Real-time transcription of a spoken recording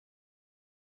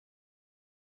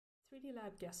3D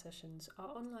Lab guest sessions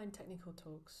are online technical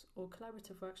talks or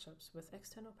collaborative workshops with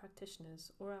external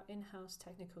practitioners or our in-house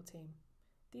technical team.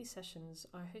 These sessions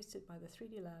are hosted by the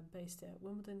 3D Lab based at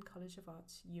Wimbledon College of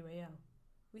Arts, UAL.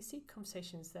 We seek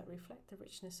conversations that reflect the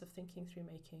richness of thinking through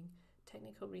making,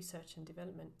 technical research and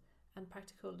development, and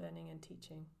practical learning and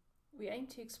teaching. We aim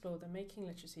to explore the making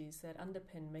literacies that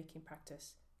underpin making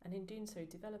practice, and in doing so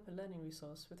develop a learning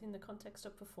resource within the context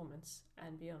of performance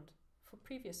and beyond. For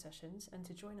previous sessions and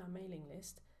to join our mailing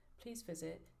list, please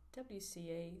visit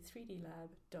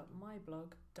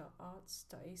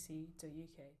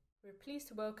wca3dlab.myblog.arts.ac.uk. We're pleased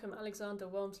to welcome Alexander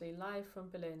Walmsley live from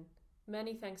Berlin.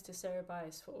 Many thanks to Sarah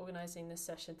Bias for organising this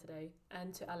session today,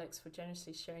 and to Alex for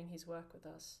generously sharing his work with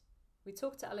us. We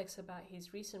talked to Alex about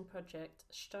his recent project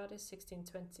Stade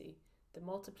 1620, the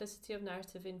multiplicity of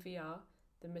narrative in VR,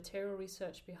 the material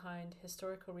research behind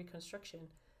historical reconstruction,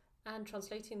 and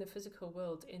translating the physical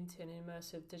world into an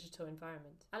immersive digital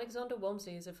environment. Alexander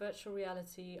Walmsley is a virtual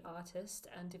reality artist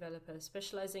and developer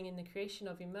specialising in the creation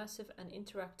of immersive and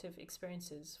interactive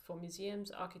experiences for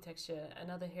museums, architecture, and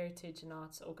other heritage and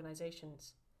arts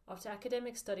organisations. After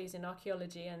academic studies in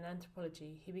archaeology and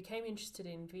anthropology, he became interested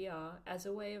in VR as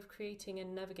a way of creating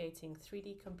and navigating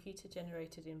 3D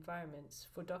computer-generated environments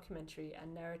for documentary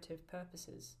and narrative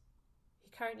purposes. He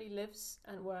currently lives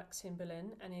and works in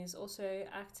Berlin and is also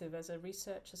active as a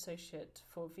research associate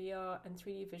for VR and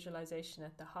 3D visualization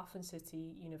at the Hafen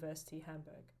City University,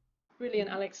 Hamburg. Brilliant,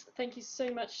 Alex. Thank you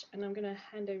so much, and I'm going to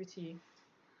hand over to you.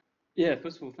 Yeah,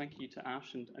 first of all, thank you to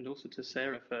Ash and also to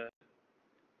Sarah for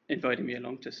inviting me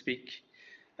along to speak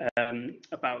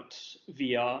about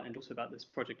VR and also about this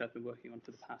project I've been working on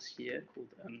for the past year called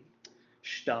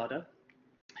Stade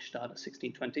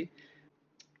 1620.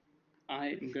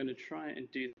 I am going to try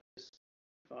and do this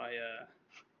via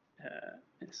a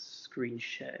screen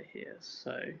share here.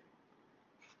 So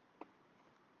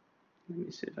let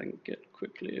me see if I can get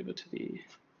quickly over to the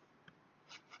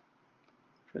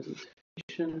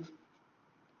presentation.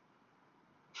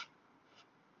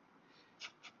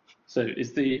 So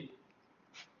is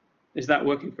that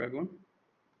working for everyone?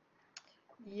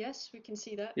 Yes, we can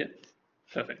see that. Yep,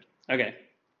 perfect. Okay.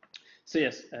 So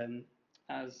yes,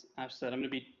 as Ash said, I'm going to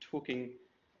be talking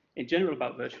in general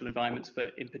about virtual environments,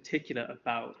 but in particular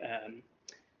about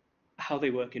how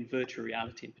they work in virtual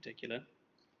reality in particular,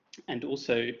 and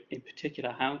also in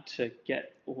particular how to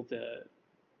get all the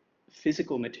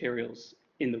physical materials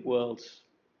in the world,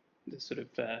 in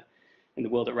the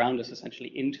world around us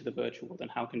essentially, into the virtual world,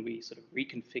 and how can we sort of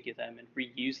reconfigure them and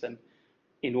reuse them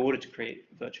in order to create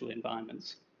virtual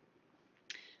environments.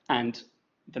 And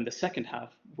then the second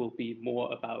half will be more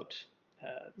about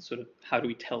sort of how do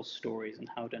we tell stories and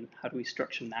how do we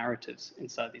structure narratives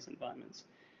inside these environments.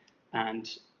 And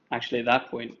actually at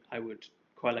that point, I would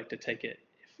quite like to take it,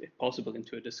 if possible,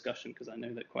 into a discussion, because I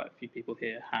know that quite a few people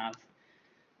here have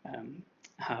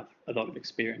a lot of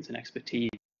experience and expertise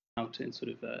out in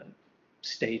sort of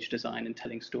stage design and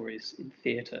telling stories in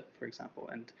theatre, for example.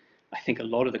 And I think a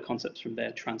lot of the concepts from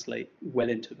there translate well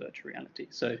into virtual reality.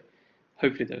 So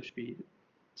hopefully there should be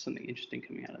something interesting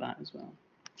coming out of that as well.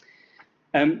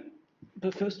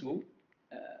 But first of all,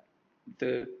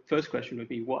 the first question would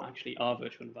be, what actually are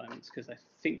virtual environments? Because I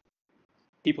think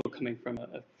people coming from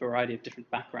a variety of different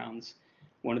backgrounds,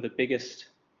 one of the biggest,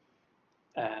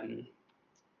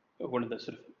 one of the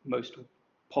sort of most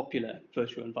popular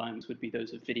virtual environments would be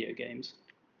those of video games.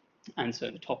 And so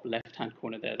the top left-hand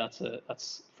corner there, that's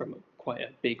from quite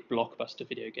a big blockbuster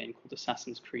video game called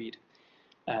Assassin's Creed.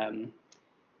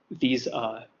 These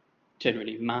are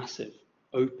generally massive,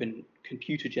 open,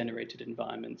 computer-generated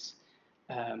environments,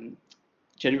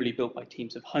 generally built by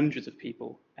teams of hundreds of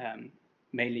people,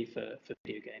 mainly for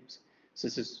video games. So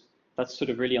that's sort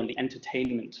of really on the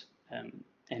entertainment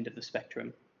end of the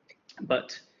spectrum.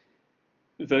 But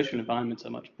virtual environments are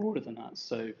much broader than that.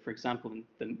 So, for example,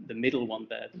 the middle one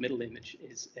there, the middle image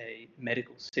is a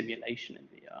medical simulation in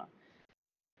VR,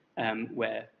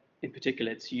 where in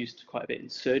particular it's used quite a bit in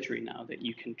surgery now, that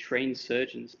you can train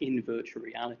surgeons in virtual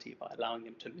reality by allowing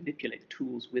them to manipulate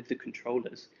tools with the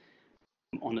controllers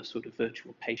on a sort of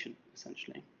virtual patient,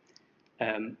 essentially.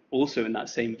 Also in that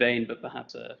same vein, but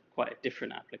perhaps quite a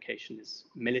different application, is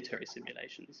military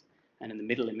simulations. And in the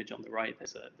middle image on the right,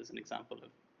 there's an example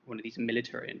of one of these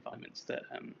military environments that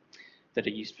are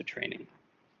used for training.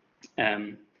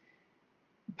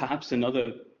 Perhaps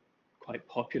another quite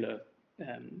popular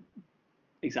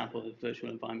example of virtual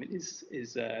environment is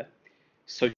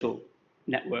social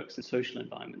networks and social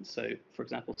environments. So, for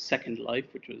example, Second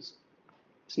Life,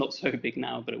 it's not so big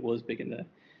now, but it was big in the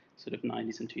sort of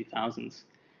 90s and 2000s.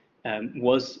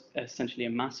 was essentially a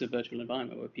massive virtual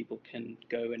environment where people can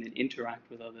go and interact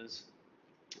with others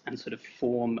and sort of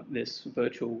form this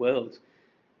virtual world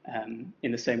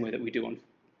in the same way that we do on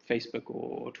Facebook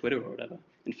or Twitter or whatever.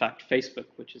 In fact, Facebook,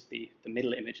 which is the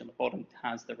middle image on the bottom,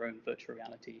 has their own virtual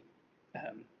reality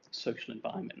social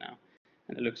environment now,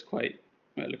 and it looks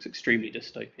it looks extremely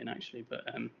dystopian actually,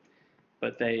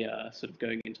 but they are sort of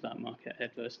going into that market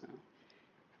headfirst now.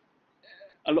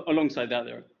 Alongside that,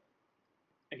 there are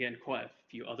again quite a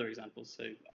few other examples. So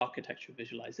architecture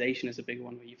visualization is a big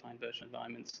one where you find virtual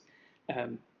environments.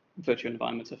 Virtual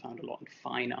environments are found a lot in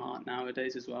fine art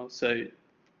nowadays as well. So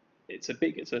it's a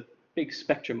big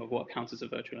spectrum of what counts as a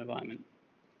virtual environment.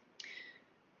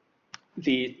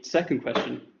 The second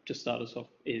question, to start us off,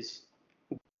 is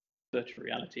virtual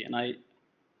reality, and I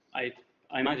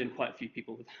imagine quite a few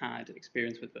people have had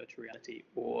experience with virtual reality,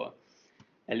 or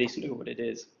at least know what it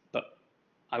is, but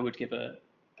I would give a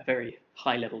very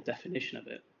high-level definition of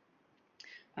it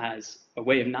as a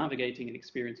way of navigating and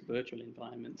experiencing virtual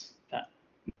environments that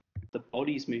the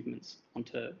body's movements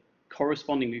onto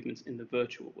corresponding movements in the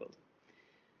virtual world.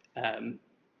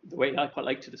 The way I quite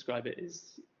like to describe it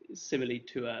is similarly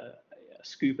to a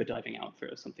scuba diving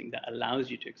outfit or something that allows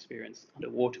you to experience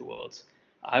underwater worlds.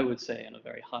 I would say on a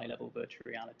very high level, virtual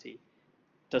reality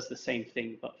does the same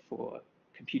thing, but for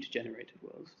computer generated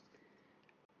worlds.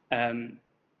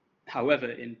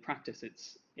 However, in practice,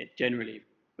 it generally,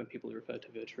 when people refer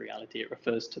to virtual reality, it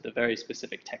refers to the very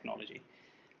specific technology.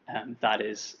 That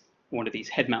is one of these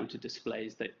head-mounted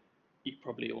displays that you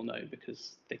probably all know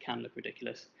because they can look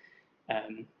ridiculous.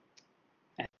 And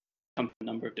come from a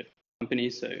number of different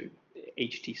companies. So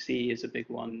HTC is a big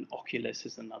one. Oculus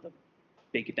is another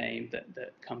big name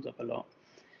that comes up a lot.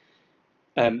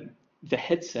 The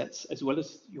headsets, as well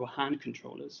as your hand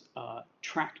controllers, are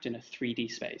tracked in a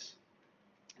 3D space.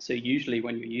 So usually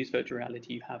when you use virtual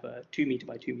reality, you have a 2 meter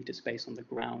by 2 meter space on the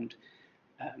ground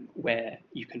where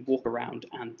you can walk around,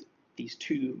 and these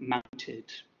two mounted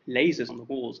lasers on the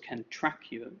walls can track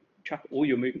all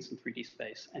your movements in 3D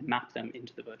space and map them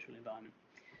into the virtual environment.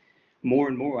 More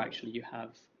and more, actually, you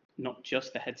have not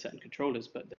just the headset and controllers,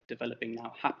 but they're developing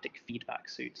now haptic feedback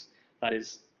suits. That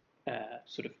is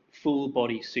sort of full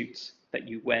body suits that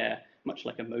you wear, much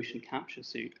like a motion capture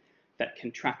suit, that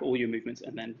can track all your movements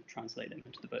and then translate them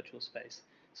into the virtual space.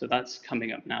 So that's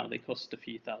coming up now. They cost a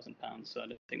few £1,000, so I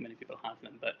don't think many people have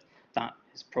them, but that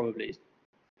is probably,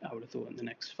 I would have thought, in the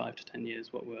next 5 to 10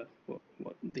 years, what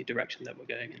the direction that we're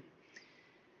going in.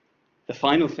 The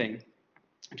final thing,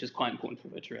 which is quite important for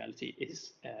virtual reality,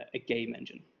 is a game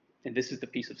engine. And this is the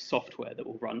piece of software that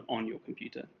will run on your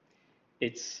computer.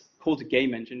 It's called a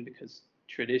game engine because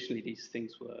traditionally these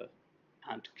things were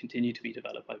and continue to be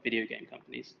developed by video game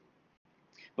companies.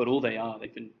 But all they are,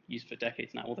 they've been used for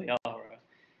decades now, all they are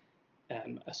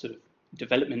a sort of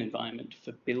development environment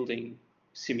for building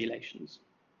simulations,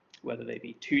 whether they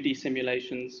be 2D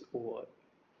simulations or,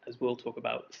 as we'll talk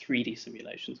about, 3D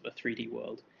simulations of a 3D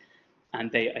world.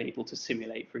 And they are able to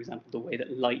simulate, for example, the way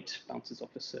that light bounces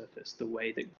off a surface, the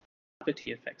way that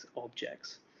gravity affects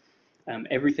objects.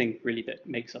 Everything really that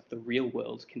makes up the real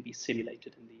world can be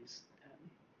simulated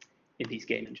in these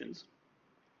game engines.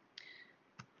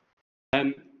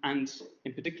 And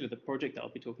in particular, the project that I'll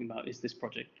be talking about is this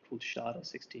project called Stade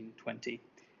 1620.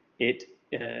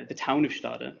 The town of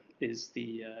Stade is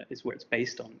where it's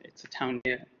based on. It's a town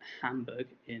near Hamburg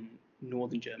in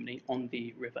northern Germany on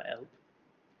the River Elbe.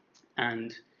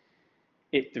 And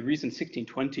the reason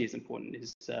 1620 is important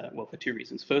is, well, for two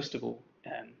reasons. First of all,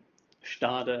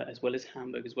 Stade, as well as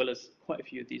Hamburg, as well as quite a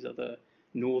few of these other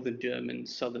northern German,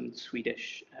 southern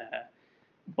Swedish,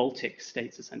 Baltic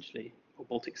states, essentially, or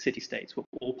Baltic city-states, were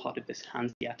all part of this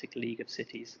Hanseatic League of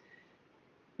cities,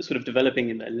 sort of developing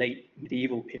in the late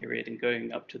medieval period and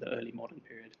going up to the early modern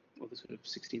period, or the sort of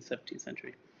 16th, 17th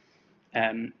century.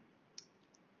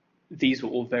 These were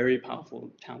all very powerful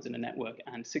towns in a network,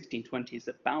 and 1620 is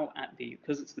about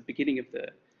because it's the beginning of the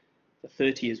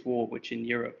 30 Years' War, which in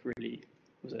Europe really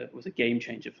was a game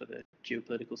changer for the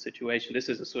geopolitical situation. This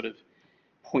is a sort of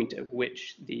point at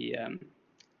which the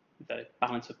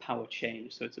balance of power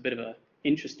changed. So it's a bit of an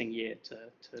interesting year to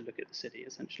look at the city,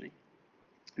 essentially,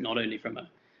 not only from an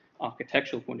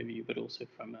architectural point of view, but also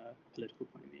from a political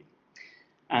point of view.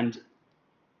 And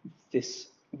this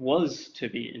was to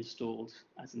be installed,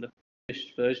 as in the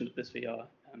finished version of this VR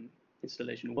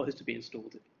installation was to be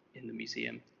installed in the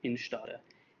museum in Stade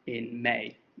in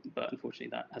May, but unfortunately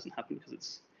that hasn't happened because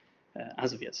it's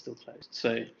as of yet still closed.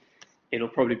 So it'll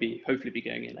probably hopefully be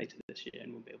going in later this year,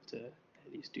 and we'll be able to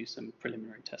at least do some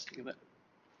preliminary testing of it.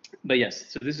 But yes,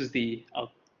 so this is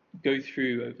I'll go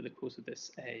through over the course of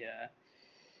this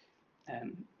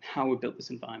how we built this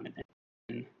environment,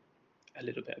 and a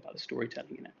little bit about the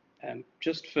storytelling in it.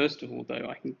 Just first of all, though,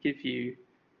 I can give you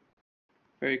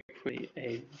very quickly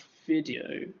a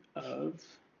video of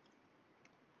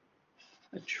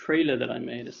a trailer that I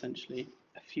made essentially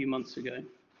a few months ago,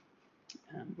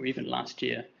 or even last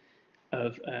year,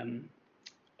 of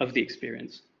the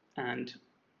experience, and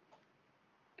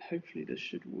hopefully this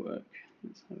should work.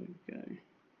 Let's have a go.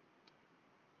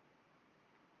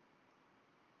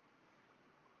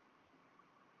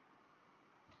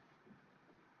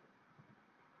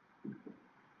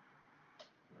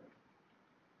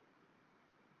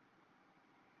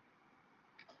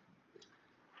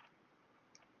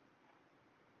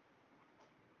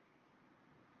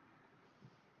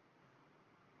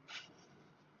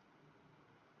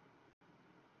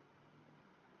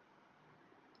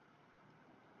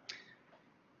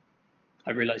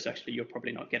 I realized actually you're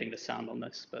probably not getting the sound on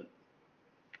this, but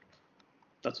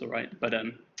that's all right. But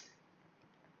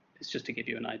it's just to give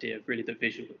you an idea of really the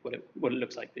visual, what it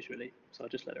looks like visually. So I'll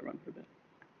just let it run for a bit.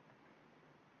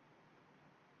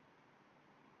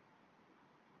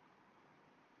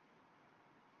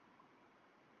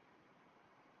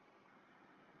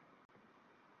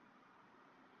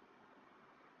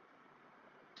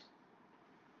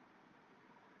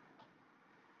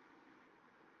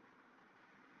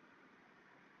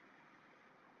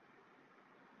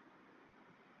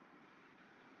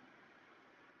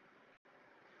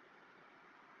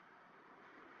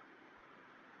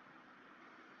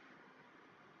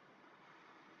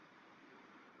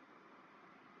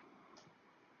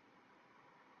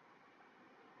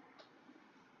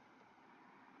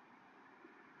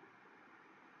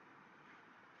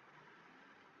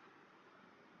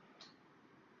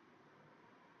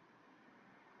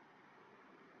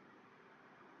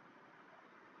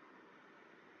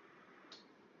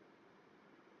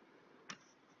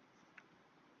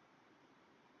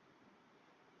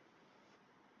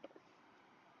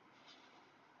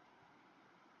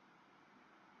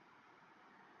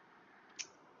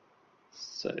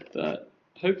 So that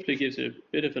hopefully gives you a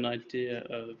bit of an idea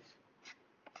of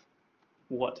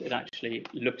what it actually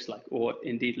looks like, or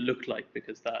indeed looked like,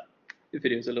 because that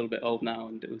video is a little bit old now,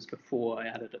 and it was before I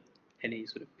added any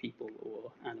sort of people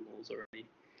or animals or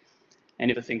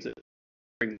any of the things that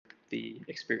bring the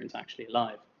experience actually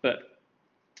alive. But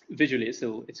visually, it's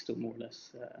still more or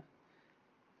less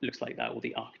looks like that, or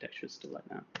the architecture is still like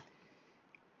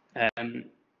that.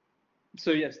 So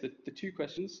yes, the two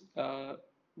questions: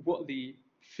 what are the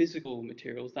physical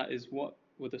materials? That is, what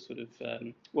were the sort of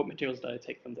what materials did I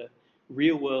take from the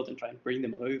real world and try and bring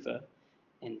them over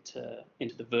into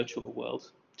the virtual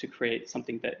world to create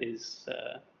something that is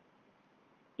that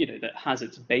has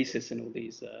its basis in all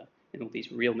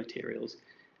these real materials,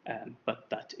 but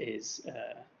that is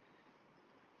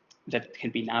that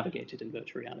can be navigated in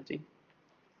virtual reality.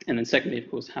 And then secondly, of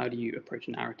course, how do you approach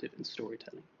narrative and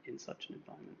storytelling in such an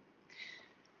environment?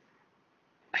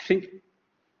 I think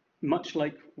much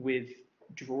like with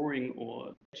drawing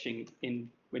or sketching,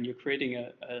 when you're creating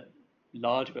a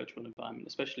large virtual environment,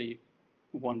 especially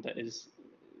one that's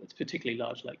particularly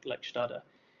large like Stade,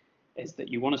 is that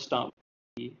you want to start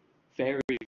with very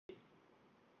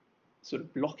sort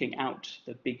of blocking out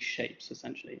the big shapes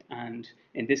essentially. And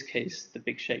in this case, the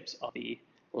big shapes are the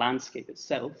landscape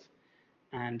itself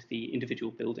and the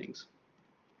individual buildings.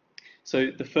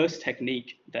 So the first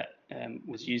technique that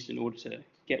was used in order to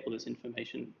get all this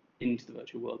information into the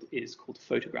virtual world is called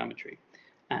photogrammetry.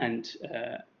 And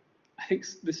I think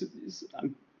this is, I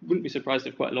wouldn't be surprised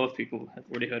if quite a lot of people have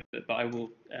already heard of it, but I will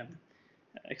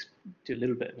do a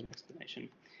little bit of an explanation.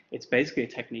 It's basically a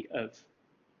technique of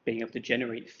being able to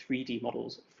generate 3D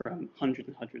models from hundreds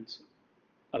and hundreds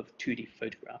of 2D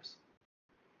photographs.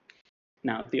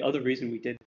 Now, the other reason we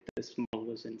did this model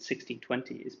was in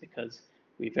 1620 is because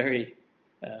we very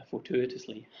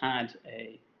fortuitously had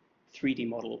a 3D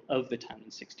model of the town in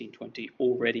 1620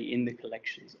 already in the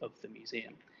collections of the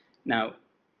museum. Now,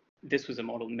 this was a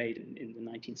model made in the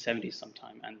 1970s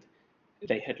sometime, and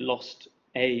they had lost,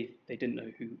 A, they didn't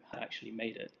know who had actually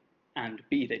made it, and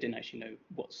B, they didn't actually know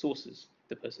what sources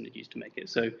the person had used to make it.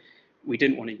 So we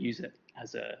didn't want to use it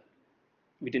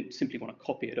we didn't simply want to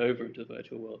copy it over into the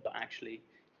virtual world, but actually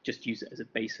just use it as a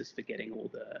basis for getting all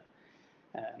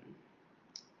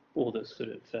the sort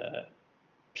of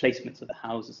placements of the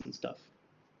houses and stuff.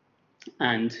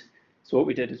 And so what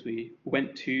we did is we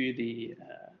went to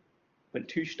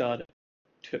Stade,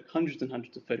 took hundreds and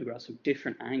hundreds of photographs from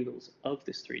different angles of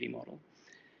this 3D model,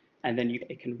 and then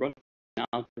it can run an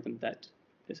algorithm that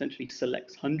essentially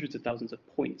selects hundreds of thousands of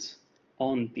points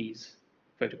on these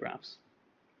photographs.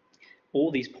 All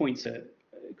these points are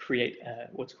create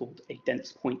what's called a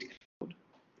dense point cloud.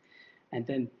 And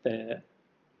then the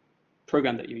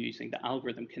program that you're using, the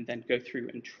algorithm, can then go through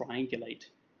and triangulate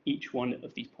each one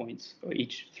of these points, or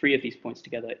each three of these points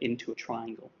together into a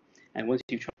triangle. And once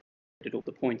you've triangulated all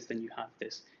the points, then you have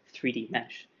this 3D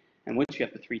mesh. And once you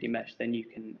have the 3D mesh, then you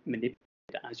can manipulate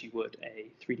it as you would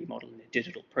a 3D model in a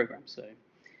digital program. So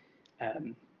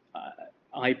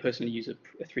I personally use a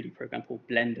 3D program called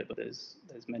Blender, but there's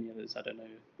many others. I don't know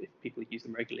if people use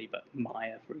them regularly, but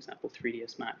Maya, for example,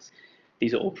 3ds Max.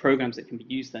 These are all programs that can be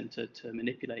used then to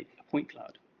manipulate a point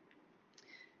cloud.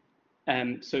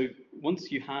 So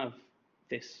once you have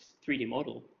this 3D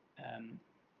model,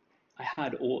 I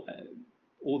had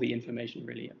all the information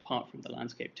really apart from the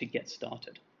landscape to get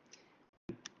started.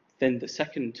 Then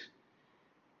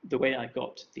the way I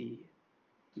got the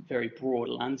very broad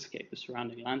landscape, the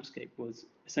surrounding landscape, was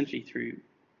essentially through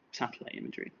satellite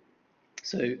imagery.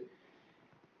 So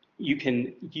you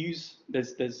can use,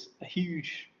 there's a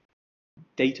huge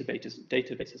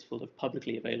databases full of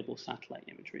publicly available satellite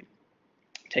imagery,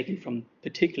 taken from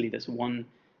particularly this one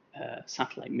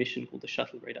satellite mission called the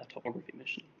Shuttle Radar Topography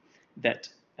Mission, that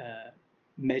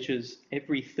measures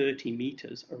every 30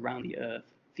 meters around the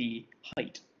Earth the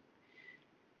height.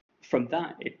 From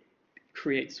that, it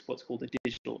creates what's called a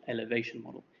digital elevation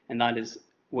model. And that is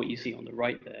what you see on the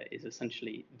right there, is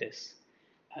essentially this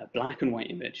black and white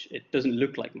image. It doesn't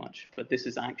look like much, but this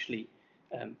is actually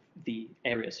the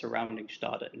area surrounding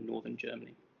Stade in northern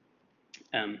Germany.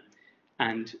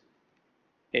 And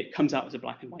it comes out as a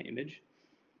black and white image,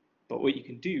 but what you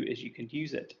can do is you can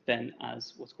use it then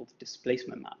as what's called a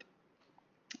displacement map.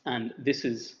 And this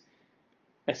is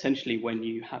essentially when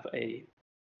you have a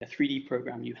 3D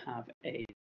program, you have a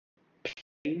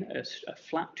plane, a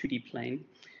flat 2D plane.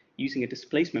 Using a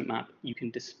displacement map, you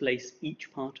can displace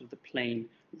each part of the plane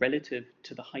relative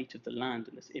to the height of the land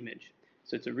in this image.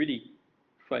 So it's a really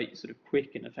quite sort of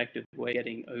quick and effective way of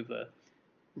getting over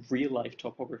real-life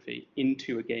topography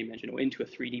into a game engine or into a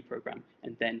 3D program,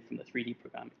 and then from the 3D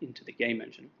program into the game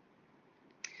engine.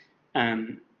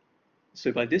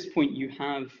 So by this point, you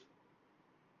have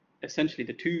essentially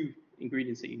the two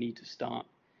ingredients that you need to start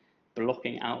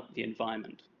blocking out the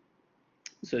environment.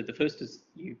 So the first is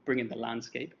you bring in the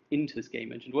landscape into this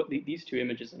game engine. These two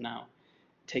images are now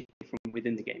taken from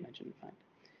within the game engine, in fact.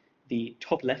 The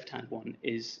top left-hand one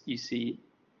is, you see,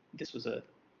 this was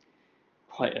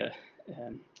quite a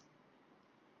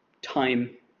time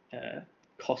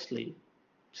costly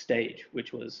stage,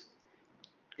 which was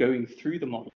going through the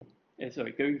model,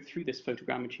 going through this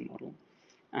photogrammetry model.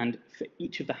 And for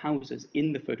each of the houses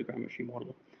in the photogrammetry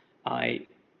model, I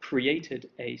created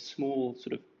a small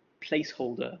sort of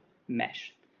placeholder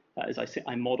mesh. As I say,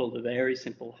 I modeled a very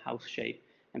simple house shape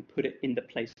and put it in the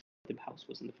place where the house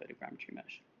was in the photogrammetry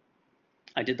mesh.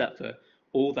 I did that for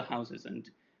all the houses, and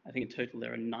I think in total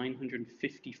there are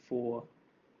 954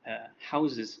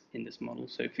 houses in this model.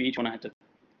 So for each one, I had to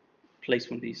place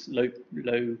one of these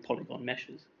low polygon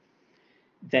meshes.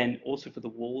 Then also for the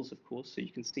walls, of course, so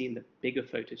you can see in the bigger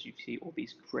photos, you see all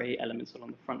these gray elements along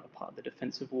the front are part of the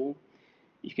defensive wall.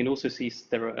 You can also see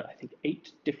there are, I think,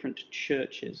 8 different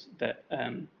churches that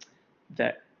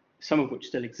some of which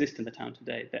still exist in the town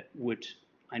today that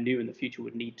I knew in the future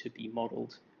would need to be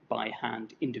modeled by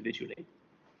hand individually.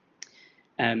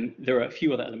 There are a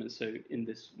few other elements. So in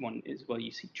this one as well,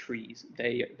 you see trees.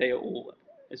 They are all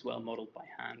as well modeled by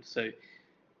hand. So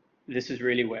this is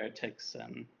really where it takes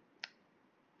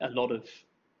a lot of,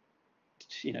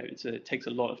 it takes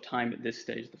a lot of time at this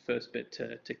stage, the first bit,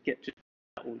 to get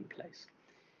that all in place.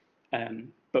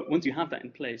 But once you have that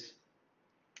in place,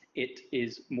 it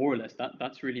is more or less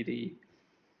that's really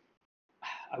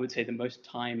I would say the most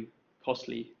time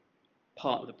costly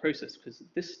part of the process, because at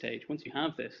this stage, once you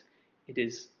have this, it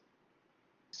is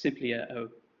simply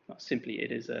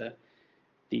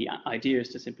the idea is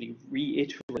to simply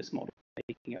reiterate this model,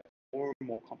 making it more and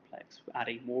more complex,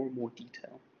 adding more and more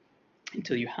detail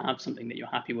until you have something that you're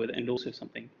happy with, and also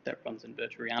something that runs in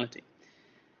virtual reality.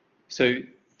 So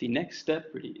the next step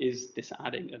really is this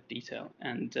adding of detail,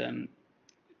 and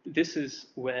this is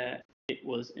where it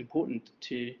was important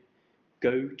to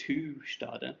go to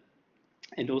Stade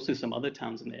and also some other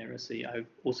towns in the area. So I've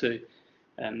also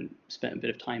spent a bit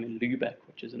of time in Lübeck,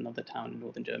 which is another town in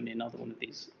northern Germany, another one of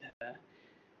these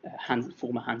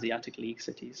former Hanseatic League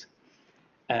cities,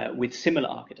 with similar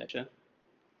architecture,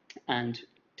 and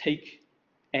take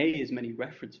as many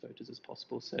reference photos as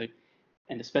possible. So,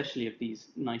 and especially of these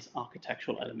nice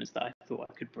architectural elements that I thought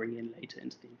I could bring in later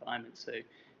into the environment. So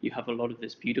you have a lot of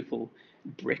this beautiful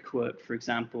brickwork, for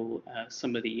example,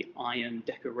 some of the iron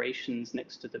decorations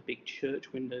next to the big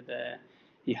church window there.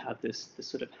 you have this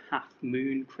sort of half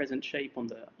moon crescent shape on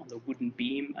the wooden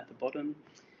beam at the bottom,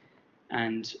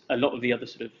 and a lot of the other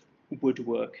sort of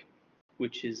woodwork,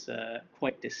 which is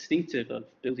quite distinctive of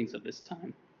buildings of this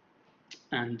time.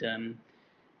 And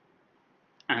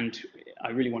I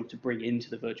really wanted to bring into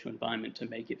the virtual environment to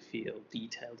make it feel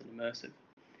detailed and immersive.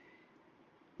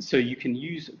 So you can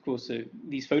use, of course,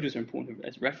 these photos are important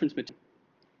as reference material,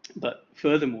 but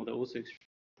furthermore, they're also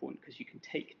important because you can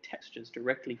take textures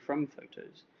directly from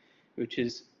photos, which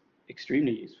is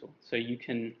extremely useful.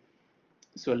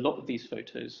 So a lot of these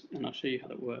photos, and I'll show you how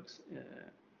that works in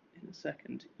a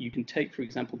second, you can take, for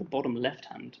example, the bottom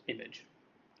left-hand image.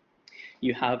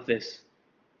 You have this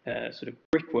sort of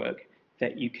brickwork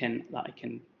that I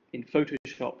can in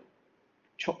Photoshop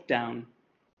chop down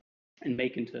and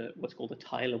make into what's called a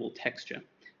tileable texture.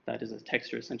 That is a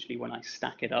texture essentially when I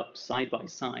stack it up side by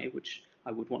side, which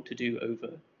I would want to do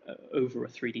over a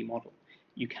 3D model.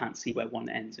 You can't see where one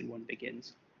ends and one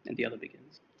begins and the other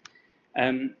begins.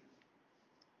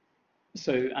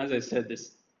 So as I said,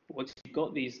 once you've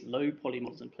got these low poly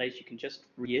models in place, you can just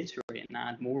reiterate and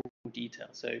add more detail.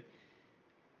 So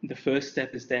the first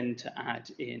step is then to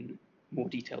add in more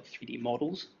detailed 3D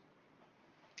models.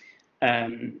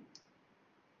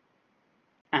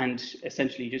 And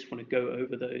essentially, you just want to go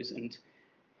over those, and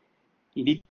you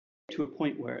need to get to a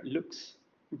point where it looks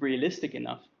realistic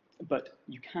enough, but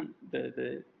you can't.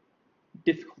 The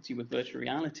difficulty with virtual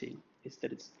reality is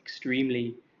that it's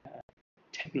extremely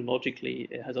technologically,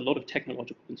 it has a lot of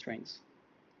technological constraints.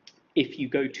 If you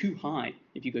go too high,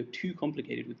 if you go too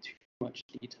complicated with too much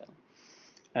detail,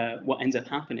 what ends up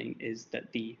happening is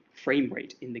that the frame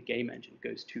rate in the game engine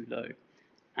goes too low,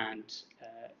 and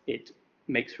it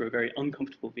makes for a very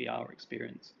uncomfortable VR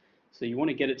experience. So you want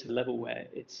to get it to the level where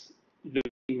it's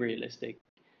looking realistic,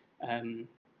 and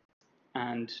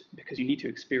because you need to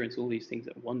experience all these things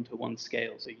at 1-to-1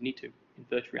 scale, so you need to, in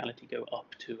virtual reality, go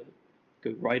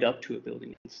right up to a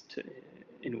building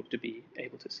in order to be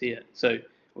able to see it,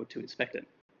 or to inspect it,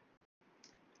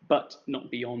 but not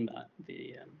beyond that,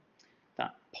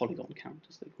 that polygon count,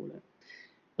 as they call it.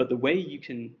 But the way you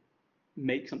can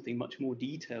make something much more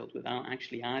detailed without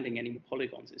actually adding any more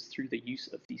polygons is through the use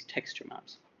of these texture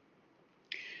maps.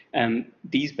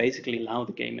 These basically allow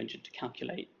the game engine to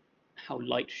calculate how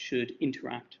light should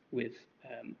interact with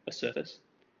a surface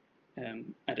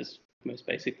at its most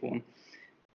basic form.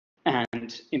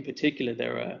 And in particular,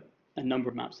 there are a number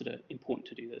of maps that are important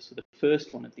to do this. So the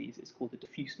first one of these is called the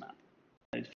diffuse map.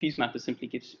 The diffuse map simply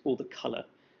gives all the color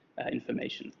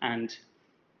information. And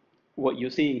what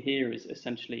you're seeing here is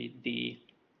essentially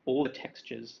all the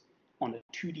textures on a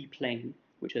 2D plane,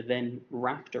 which are then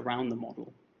wrapped around the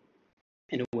model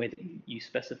in a way that you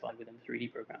specify within the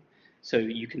 3D program. So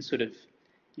you can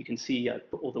see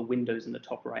all the windows in the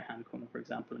top right-hand corner, for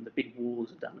example, and the big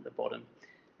walls are down at the bottom.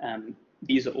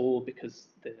 These are all because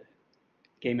the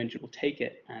game engine will take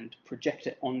it and project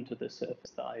it onto the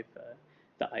surface that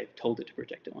I've told it to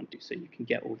project it onto. So you can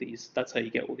get all these. That's how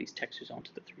you get all these textures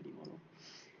onto the 3D model.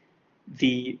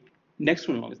 The next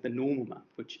one along is the normal map,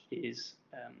 which is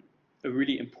a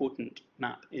really important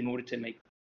map in order to make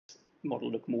this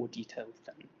model look more detailed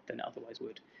than it otherwise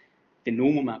would. The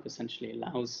normal map essentially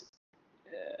allows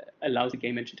the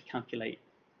game engine to calculate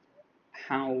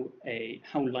how the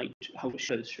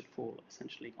shadows should fall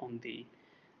essentially on the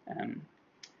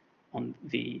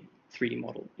 3D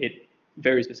model. It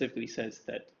very specifically says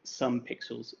that some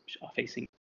pixels are facing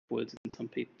upwards and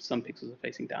some pixels are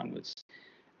facing downwards.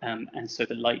 And so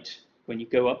the light, when you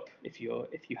go up, if you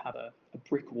have a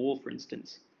brick wall, for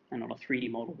instance, and on a 3D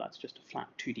model that's just a flat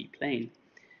 2D plane,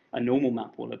 a normal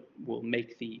map will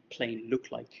make the plane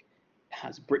look like it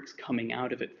has bricks coming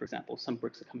out of it. For example, some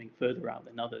bricks are coming further out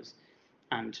than others,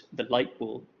 and the light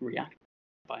will react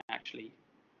by actually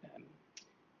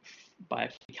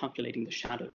calculating the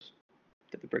shadows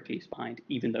that the brick leaves behind,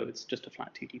 even though it's just a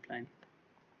flat 2D plane.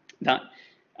 That,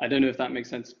 I don't know if that makes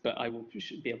sense, but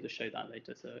should be able to show that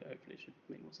later, so hopefully it should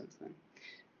make more sense then.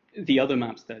 The other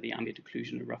maps there, the ambient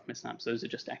occlusion and roughness maps, those are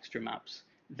just extra maps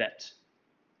that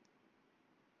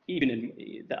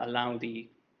that allow the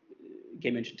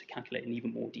game engine to calculate in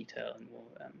even more detail and more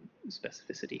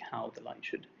specificity how the light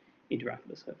should interact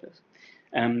with the surface.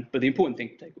 But the important thing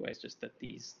to take away is just that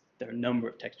there are a number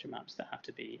of texture maps that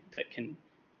can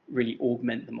really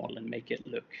augment the model and make it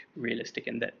look realistic,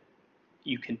 and that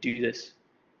you can do this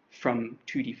from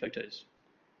 2D photos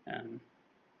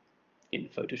in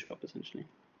Photoshop, essentially.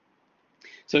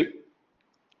 So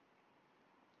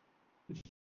the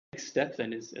next step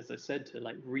then is, as I said, to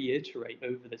reiterate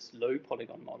over this low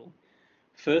polygon model,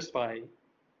 first by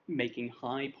making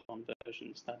high polygon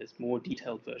versions, that is more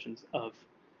detailed versions of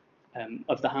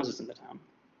of the houses in the town,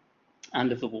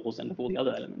 and of the walls, and of all the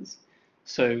other elements.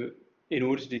 So in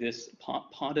order to do this,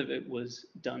 part of it was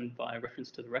done via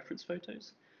reference to the reference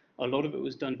photos. A lot of it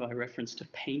was done by reference to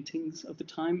paintings of the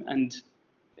time, and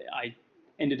I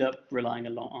ended up relying a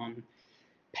lot on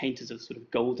painters of sort of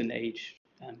golden age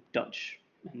Dutch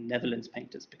and Netherlands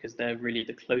painters, because they're really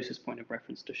the closest point of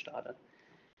reference to Stade.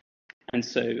 And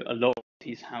so a lot of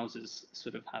these houses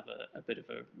sort of have a bit of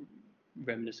a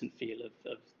reminiscent feel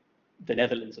of the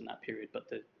Netherlands in that period, but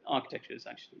the architecture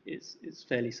is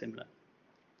fairly similar.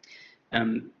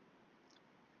 And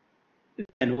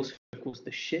also, of course,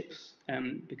 the ships,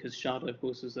 because Stade, of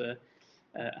course, is a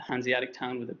Hanseatic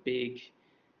town with a big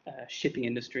shipping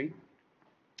industry.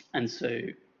 And so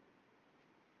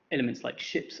elements like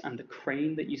ships and the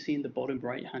crane that you see in the bottom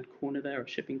right-hand corner there, a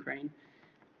shipping crane,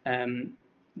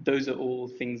 those are all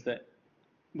things that,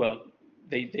 well,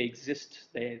 they exist.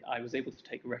 I was able to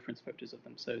take reference photos of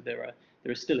them. So there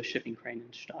is still a shipping crane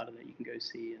in Stade that you can go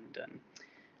see,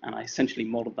 and I essentially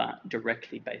modeled that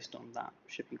directly based on that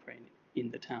shipping crane in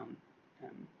the town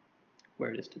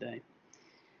where it is today.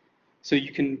 So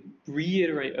you can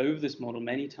reiterate over this model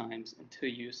many times until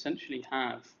you essentially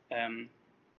have,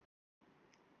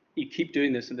 you keep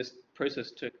doing this, and this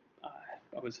process took,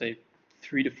 I would say,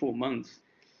 3 to 4 months,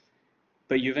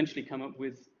 but you eventually come up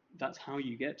with, that's how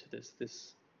you get to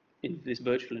this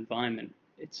virtual environment.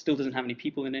 It still doesn't have any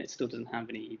people in it, it still doesn't have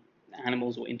any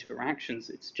animals or interactions,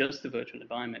 it's just the virtual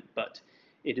environment, but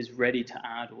it is ready to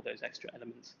add all those extra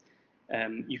elements.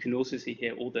 You can also see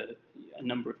here a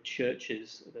number of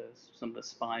churches, some of the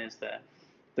spires there.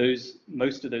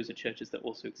 Most of those are churches that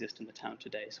also exist in the town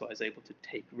today, so I was able to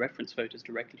take reference photos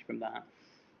directly from that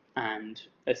and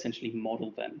essentially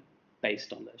model them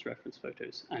based on those reference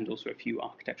photos, and also a few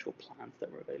architectural plans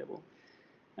that were available.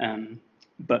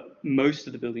 But most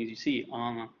of the buildings you see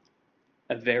are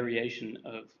a variation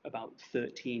of about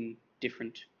 13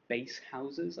 different base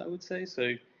houses, I would say.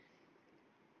 So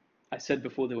I said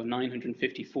before there were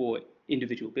 954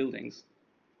 individual buildings,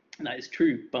 and that is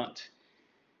true, but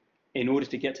in order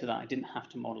to get to that, I didn't have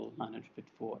to model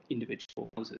 954 individual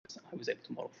houses. I was able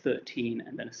to model 13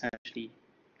 and then essentially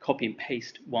copy and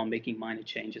paste while making minor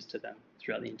changes to them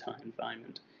throughout the entire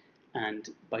environment. And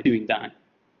by doing that,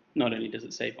 not only does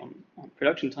it save on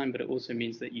production time, but it also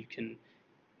means that you can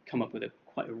come up with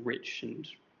quite a rich and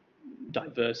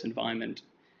diverse environment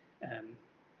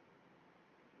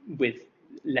with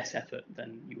less effort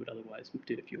than you would otherwise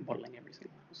do if you were modeling every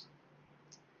single house.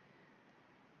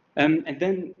 And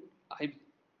then I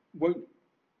will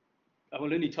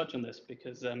only touch on this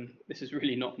because this is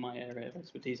really not my area of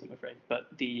expertise, I'm afraid,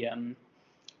 but the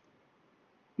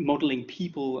modeling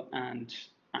people and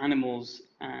animals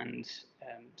and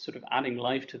sort of adding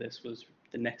life to this was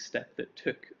the next step that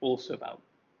took also about,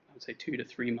 I would say, 2 to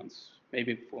 3 months,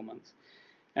 maybe 4 months.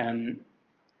 And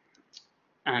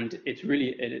it's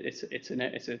really, it's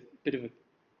a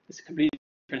completely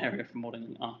different area from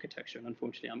modeling architecture, and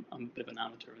unfortunately I'm a bit of an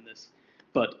amateur in this,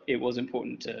 but it was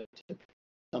important to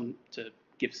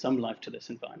give some life to this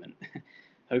environment.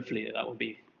 Hopefully that will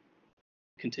be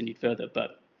continued further,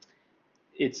 but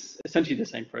it's essentially the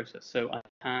same process. So I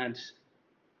had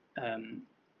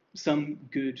some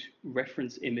good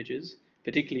reference images,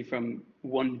 particularly from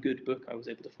one good book I was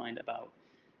able to find about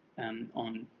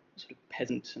on sort of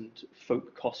peasant and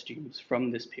folk costumes from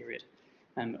this period,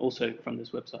 and also from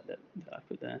this website that I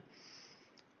put there.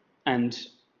 And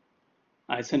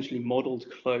I essentially modeled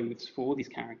clothes for these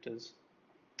characters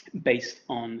based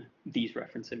on these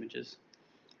reference images.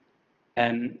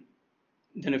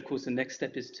 Then, of course, the next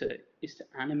step is to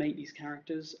animate these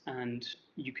characters, and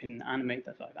you can animate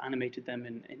that. I've animated them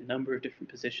in a number of different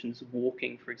positions.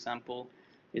 Walking, for example,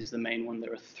 is the main one.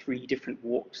 There are 3 different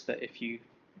walks that if you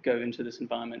go into this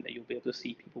environment that you'll be able to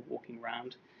see people walking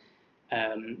around.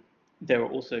 There are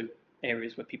also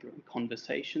areas where people are in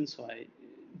conversation, so I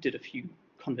did a few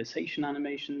conversation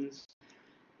animations.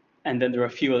 And then there are a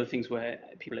few other things where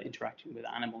people are interacting with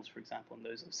animals, for example, and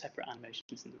those are separate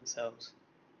animations in themselves.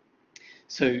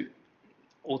 So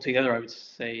altogether, I would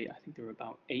say, I think there were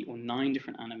about 8 or 9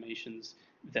 different animations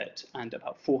and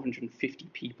about 450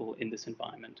 people in this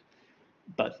environment.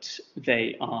 But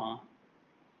they are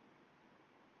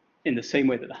in the same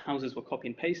way that the houses were copy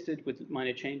and pasted with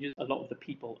minor changes. A lot of the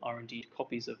people are indeed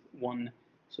copies of one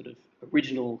sort of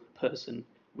original person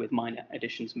with minor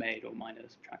additions made or minor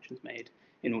subtractions made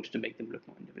in order to make them look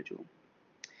more individual.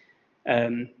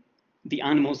 The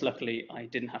animals, luckily, I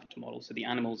didn't have to model. So the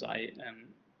animals I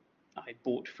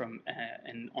bought from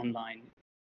an online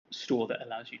store that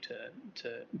allows you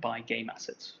to buy game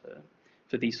assets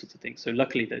these sorts of things. So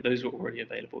luckily those were already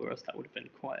available, or else that would have been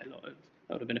that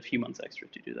would have been a few months extra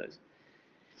to do those.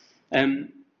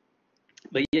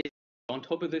 But yeah, on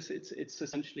top of this, it's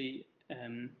essentially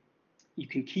you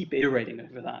can keep iterating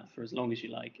over that for as long as you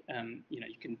like.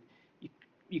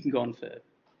 You can go on for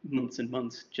months and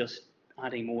months just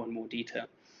adding more and more detail.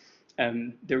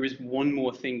 There is one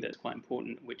more thing that's quite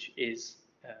important, which is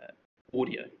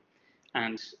audio,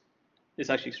 and it's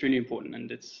actually extremely important,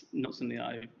 and it's not something that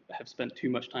I have spent too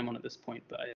much time on at this point,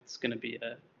 but it's going to be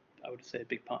I would say a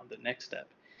big part of the next step.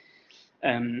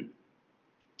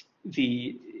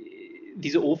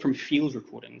 These are all from field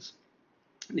recordings.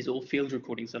 These are all field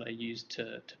recordings that I used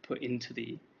to put into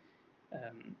the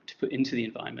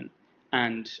environment,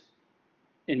 and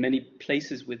in many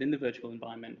places within the virtual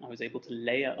environment, I was able to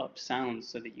layer up sounds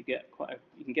so that you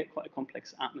can get quite a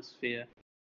complex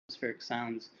atmospheric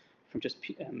sounds from just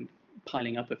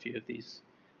piling up a few of these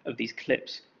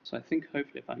clips. So I think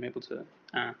hopefully if I'm able to,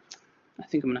 I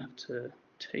think I'm gonna have to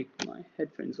take my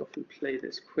headphones off and play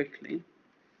this quickly.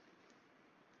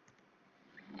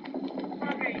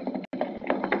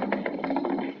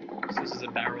 So this is a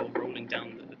barrel rolling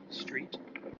down the street.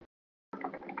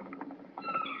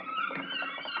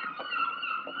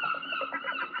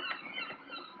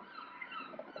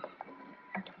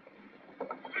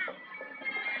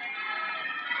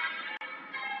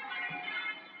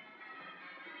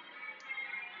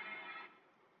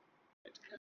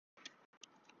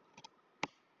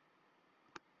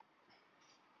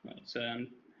 Right, so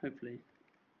hopefully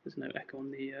there's no echo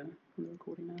on the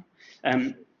recording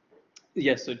now.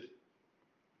 Yeah, so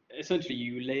essentially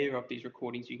you layer up these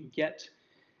recordings.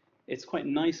 It's quite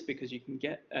nice because you can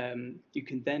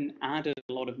then add a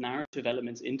lot of narrative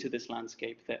elements into this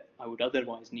landscape that I would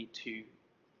otherwise need to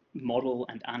model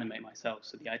and animate myself.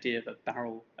 So the idea of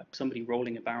somebody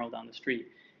rolling a barrel down the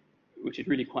street, which is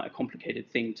really quite a complicated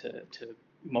thing to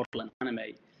model and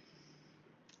animate,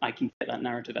 I can get that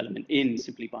narrative element in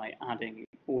simply by adding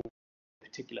a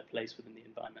particular place within the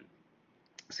environment.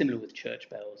 Similar with church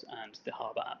bells and the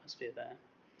harbour atmosphere there.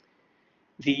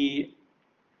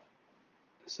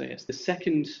 So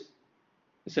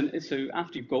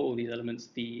after you've got all these elements,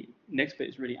 the next bit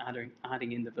is really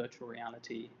adding in the virtual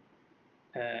reality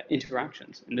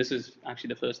interactions. And this is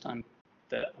actually the first time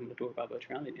that I'm going to talk about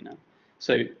virtual reality now.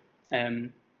 So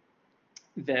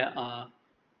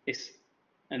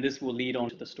and this will lead on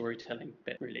to the storytelling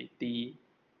bit really.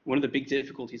 One of the big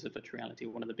difficulties of virtual reality,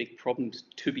 one of the big problems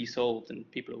to be solved, and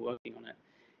people are working on it,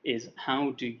 is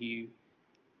how do you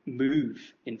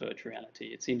move in virtual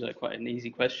reality? It seems like quite an easy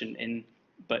question,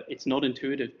 but it's not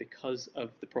intuitive because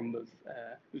of the problem of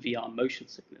VR motion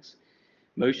sickness.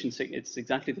 Motion sickness, it's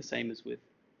exactly the same as with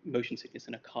motion sickness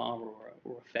in a car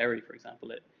or a ferry, for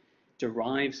example. It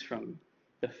derives from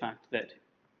the fact that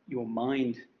your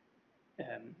mind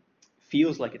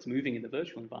feels like it's moving in the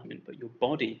virtual environment, but your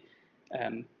body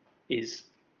is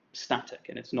static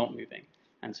and it's not moving.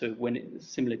 And so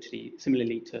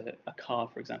similarly to a car,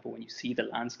 for example, when you see the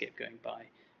landscape going by,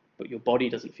 but your body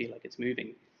doesn't feel like it's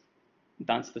moving,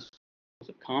 that's the source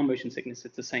of car motion sickness.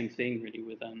 It's the same thing really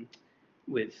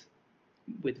with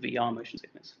VR motion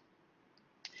sickness.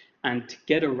 And to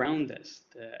get around this,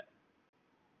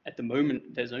 at the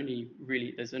moment, there's only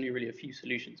really a few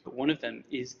solutions, but one of them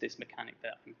is this mechanic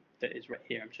that is right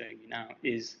here, I'm showing you now,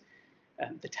 is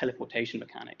the teleportation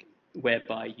mechanic,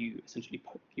 whereby you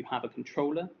have a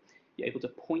controller, you're able to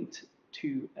point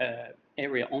to an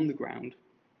area on the ground,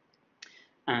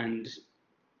 and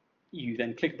you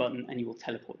then click a button and you will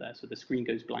teleport there. So the screen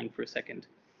goes blank for a second,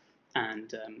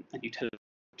 and you teleport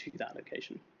to that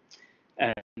location.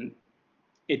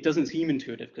 It doesn't seem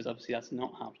intuitive because obviously that's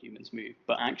not how humans move,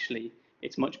 but actually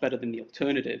it's much better than the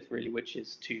alternative, really, which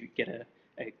is to get a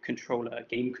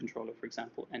game controller, for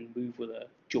example, and move with a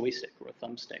joystick or a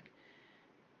thumbstick,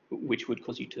 which would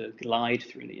cause you to glide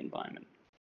through the environment.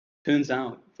 Turns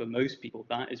out, for most people,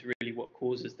 that is really what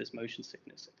causes this motion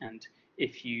sickness. And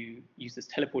if you use this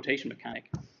teleportation mechanic,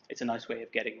 it's a nice way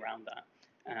of getting around that.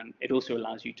 It also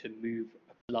allows you to move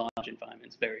large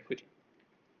environments very quickly,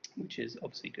 which is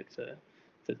obviously good for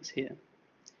this here.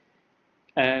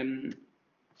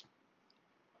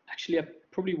 Actually, I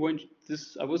probably won't.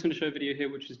 I was going to show a video here,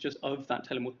 which is just of that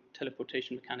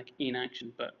teleportation mechanic in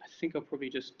action, but I think I'll probably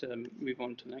just move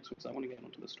on to the next one because I want to get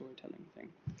onto the storytelling thing.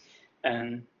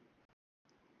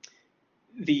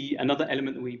 Another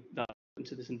element that put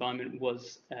into this environment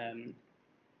was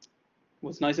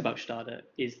what's nice about Stade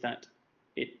is that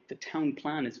the town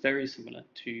plan is very similar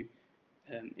to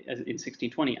in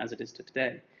 1620 as it is to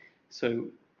today. So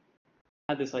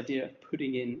I had this idea of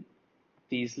putting in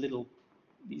these little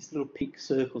pink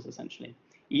circles essentially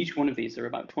Each one of these, there are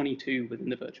about 22 within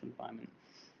the virtual environment,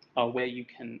 are where you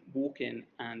can walk in,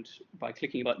 and by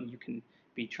clicking a button, you can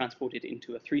be transported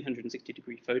into a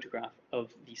 360-degree photograph of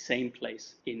the same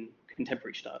place in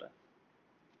contemporary Stade.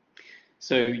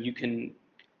 So you can,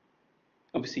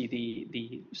 obviously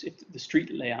the street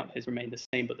layout has remained the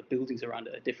same, but the buildings around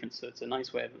it are different. So it's a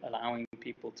nice way of allowing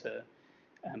people to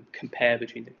compare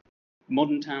between the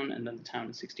modern town and then the town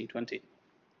in 1620.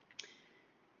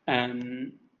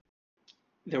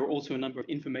 There are also a number of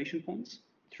information points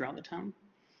throughout the town,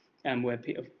 where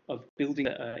of buildings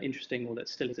that are interesting or that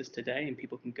still exist today, and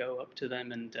people can go up to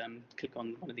them and click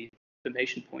on one of these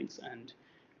information points and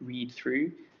read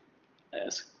through.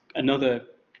 Another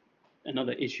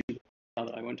issue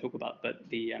that I won't talk about, but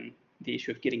the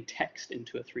issue of getting text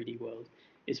into a 3D world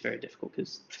is very difficult,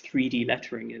 because 3D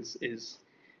lettering is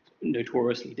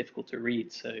notoriously difficult to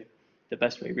read. So the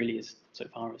best way really is, so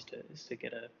far, is to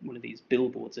get one of these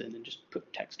billboards in and just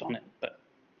put text on it. But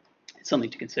it's something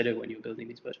to consider when you're building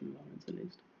these virtual environments, at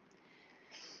least.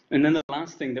 And then the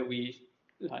last thing that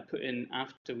I put in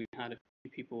after we had a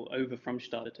few people over from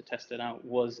Stade to test it out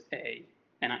was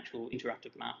an actual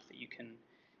interactive map that you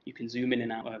can zoom in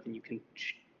and out of, and you can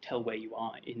tell where you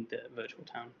are in the virtual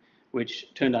town,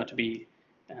 which turned out to be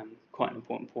quite an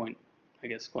important point, I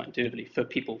guess, quite intuitively, for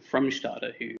people from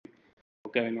Stade who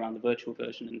were going around the virtual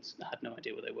version and had no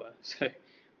idea where they were. So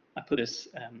I put this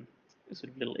sort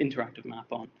of little interactive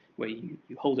map on, where you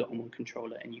hold it on one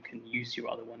controller and you can use your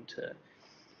other one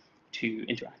to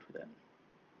interact with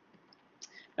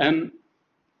it.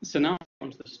 So now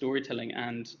onto the storytelling,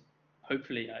 and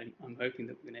hopefully I'm hoping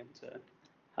that we're going to be able to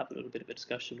have a little bit of a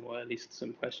discussion, or at least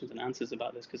some questions and answers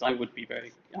about this, because I would be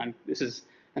this is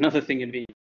another thing in VR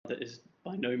that is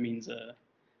by no means a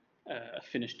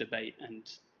finished debate, and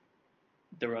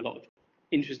there are a lot of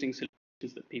interesting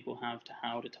solutions that people have to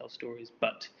how to tell stories,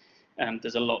 but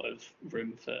there's a lot of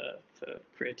room for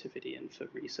creativity and for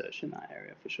research in that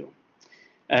area, for sure.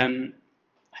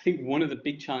 I think one of the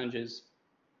big challenges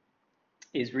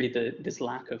is really this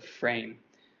lack of frame,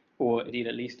 or indeed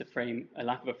at least a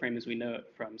lack of a frame as we know it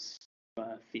from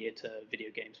cinema, theatre, video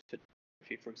games,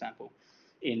 photography, for example.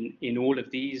 In all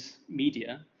of these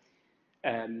media,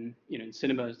 in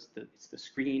cinema it's the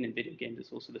screen, in video games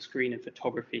it's also the screen, in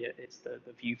photography it's the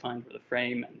viewfinder or the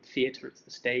frame, and theatre it's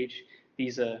the stage.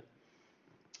 These are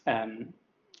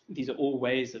all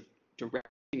ways of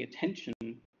directing attention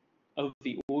of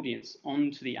the audience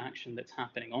onto the action that's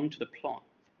happening, onto the plot.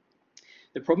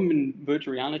 The problem in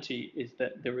virtual reality is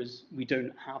that we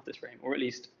don't have this frame, or at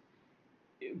least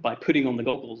by putting on the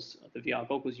VR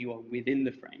goggles, you are within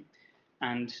the frame,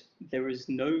 and there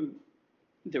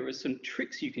are some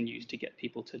tricks you can use to get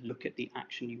people to look at the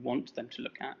action you want them to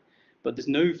look at, but there's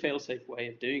no fail-safe way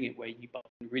of doing it where you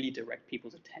can really direct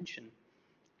people's attention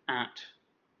at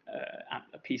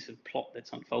a piece of plot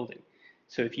that's unfolding.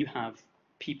 So if you have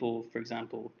people, for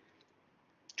example,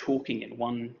 talking in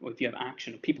one, or if you have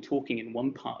action of people talking in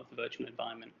one part of the virtual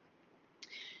environment,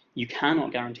 you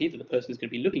cannot guarantee that the person is going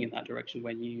to be looking in that direction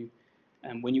when you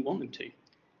want them to.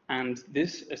 And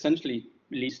this essentially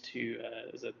leads to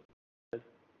a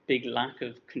big lack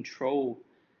of control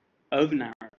of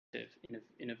narrative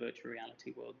in a virtual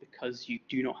reality world, because you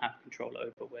do not have control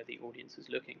over where the audience is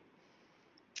looking.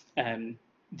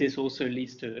 This also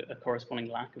leads to a corresponding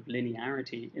lack of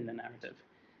linearity in the narrative.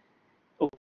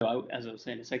 Although, as I was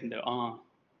saying a second, there are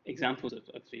examples of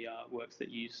VR works that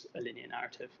use a linear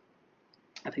narrative.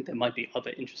 I think there might be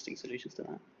other interesting solutions to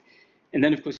that. And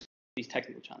then, of course, these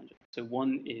technical challenges. So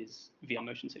one is VR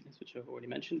motion sickness, which I've already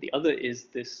mentioned. The other is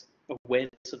this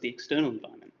awareness of the external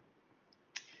environment.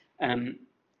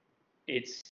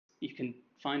 You can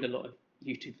find a lot of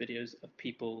YouTube videos of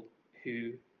people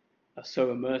who are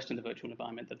so immersed in the virtual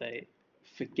environment that they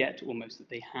forget almost that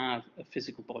they have a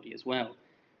physical body as well.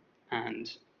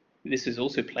 And this is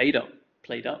also played up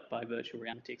by virtual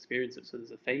reality experiences. So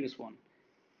there's a famous one,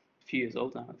 a few years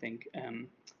old now, I think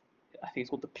it's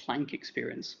called the plank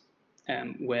experience,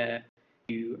 where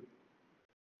you,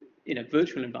 in a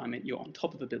virtual environment, you're on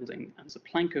top of a building, and there's a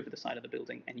plank over the side of the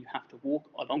building, and you have to walk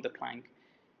along the plank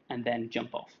and then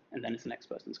jump off, and then it's the next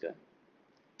person's go.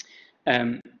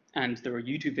 And there are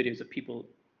YouTube videos of people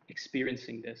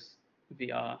experiencing this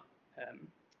VR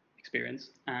experience,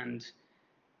 and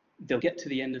they'll get to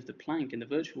the end of the plank in the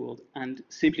virtual world and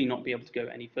simply not be able to go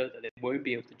any further. They won't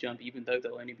be able to jump, even though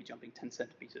they'll only be jumping 10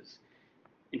 centimeters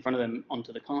in front of them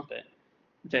onto the carpet.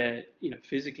 They're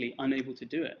physically unable to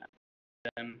do it.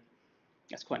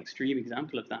 That's quite an extreme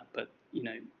example of that, but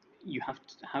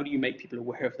how do you make people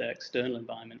aware of their external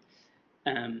environment?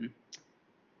 So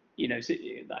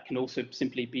that can also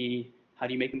simply be, how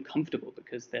do you make them comfortable?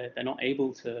 Because they're not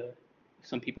able to,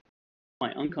 some people are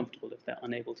quite uncomfortable if they're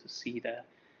unable to see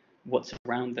what's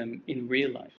around them in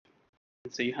real life.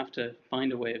 And so you have to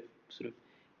find a way of sort of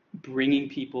bringing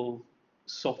people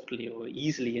softly or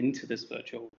easily into this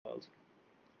virtual world.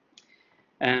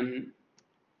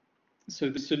 So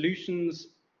the solutions,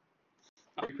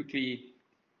 I'll quickly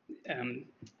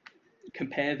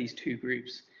compare these two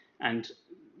groups, and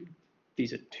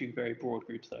these are two very broad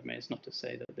groups that I've made. It's not to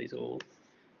say that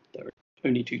there are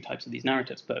only two types of these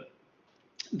narratives, but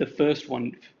the first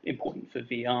one important for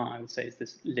VR, I would say, is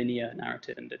this linear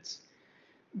narrative and its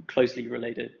closely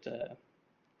related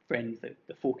friend,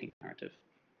 the forking narrative.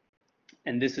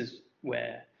 And this is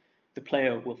where the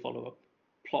player will follow a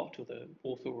plot, or the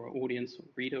author or audience or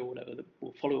reader or whatever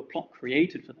will follow a plot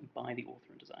created for them by the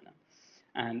author and designer.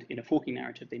 And in a forking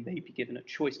narrative, they may be given a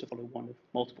choice to follow one of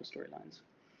multiple storylines.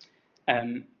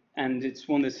 And it's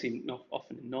one that's seen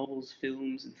often in novels,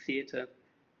 films, and theatre.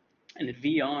 And in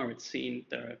VR, it's seen,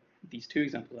 there are these two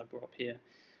examples I brought up here.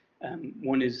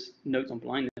 One is Notes on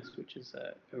Blindness, which is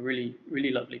a really,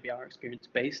 really lovely VR experience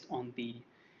based on the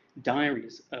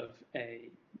diaries of an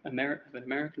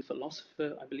American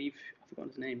philosopher, I believe, I've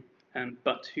forgotten his name,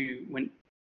 but who went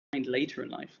blind later in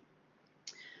life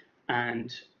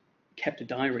and kept a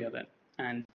diary of it.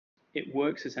 And it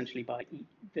works essentially by,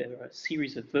 there are a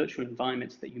series of virtual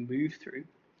environments that you move through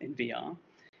in VR.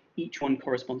 Each one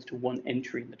corresponds to one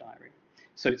entry in the diary.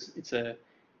 So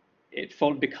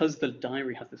because the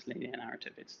diary has this linear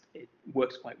narrative, it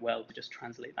works quite well to just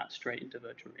translate that straight into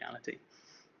virtual reality.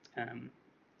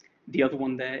 The other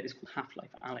one there is called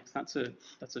Half-Life Alyx. That's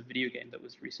a video game that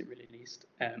was recently released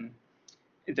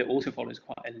that also follows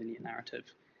quite a linear narrative.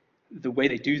 The way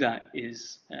they do that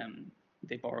is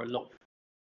they borrow a lot of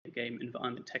video game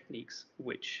environment techniques,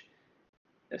 which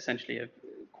essentially are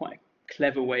quite a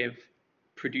clever way of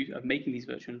making these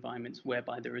virtual environments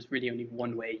whereby there is really only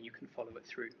one way you can follow it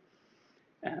through.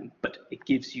 But it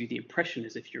gives you the impression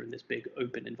as if you're in this big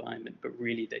open environment, but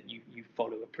really that you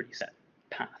follow a pretty set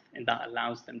path, and that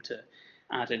allows them to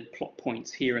add in plot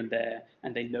points here and there,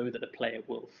 and they know that the player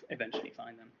will eventually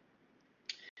find them.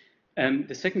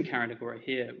 The second category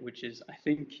here, which is, I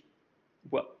think,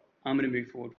 what I'm going to move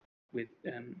forward with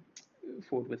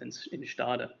in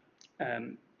Stade,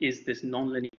 is this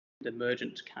non-linear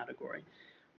emergent category,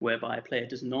 whereby a player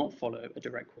does not follow a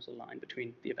direct causal line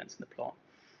between the events and the plot,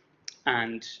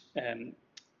 and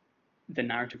the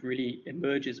narrative really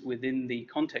emerges within the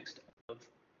context of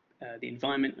the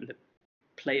environment and the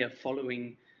player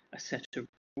following a set of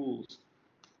rules.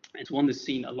 It's one that's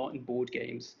seen a lot in board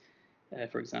games,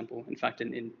 for example. In fact,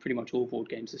 in pretty much all board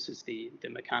games, this is the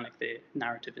mechanic. The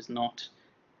narrative is not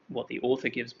what the author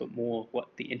gives, but more what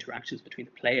the interactions between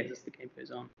the players as the game goes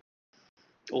on.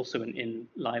 Also in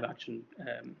live action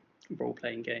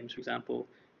role-playing games, for example,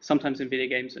 sometimes in video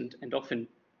games and often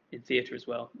in theatre as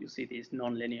well, you'll see these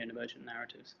non-linear and emergent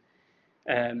narratives.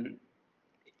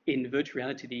 In virtual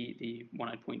reality, the one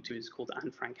I'd point to is called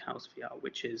Anne Frank House VR,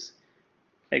 which is,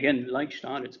 again, like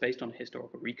Stade, it's based on a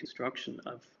historical reconstruction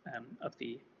of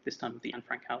this time of the Anne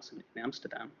Frank house in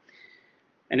Amsterdam.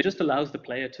 And it just allows the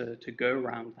player to go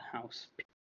around the house, pick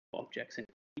objects, and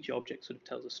each object sort of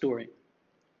tells a story.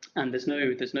 And there's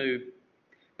no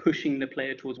pushing the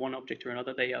player towards one object or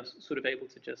another. They are sort of able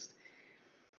to just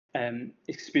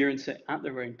experience it at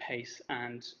their own pace.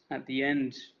 And at the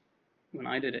end, when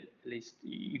I did it, at least,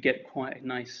 you get quite a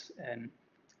nice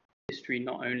history,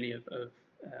 not only of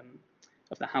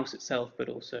the house itself, but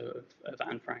also of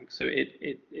Anne Frank. So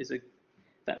it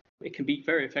can be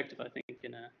very effective, I think,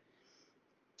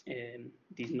 in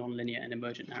these non-linear and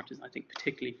emergent narratives. I think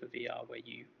particularly for VR, where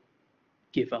you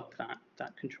give up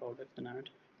that control of the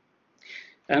narrative.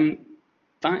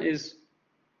 That is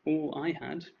all I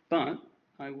had, but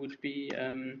I would be.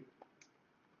 Let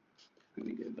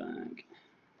me go back.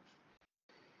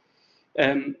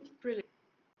 Brilliant.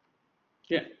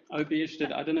 Yeah, I would be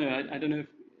interested. I don't know if,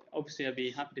 obviously I'd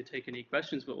be happy to take any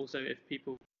questions, but also if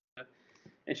people are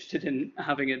interested in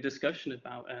having a discussion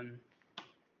about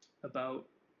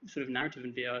sort of narrative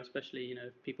in VR, especially,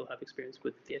 if people have experience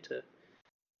with theatre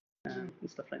and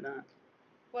stuff like that.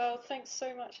 Well, thanks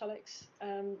so much, Alex.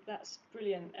 That's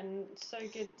brilliant, and so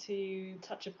good to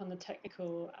touch upon the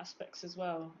technical aspects as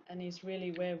well. And is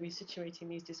really where we're situating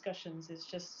these discussions is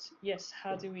just, yes,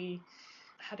 how do we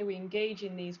engage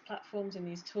in these platforms and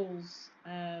these tools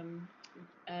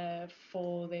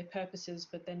for their purposes,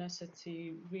 but then also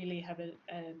to really have a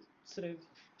sort of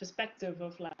perspective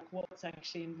of like what's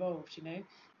actually involved,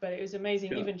 But it was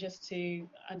amazing, even just to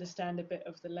understand a bit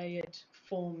of the layered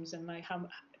forms and like how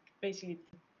basically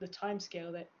the time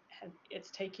scale that it's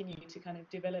taken you to kind of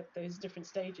develop those different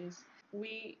stages.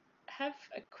 We have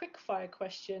a quick fire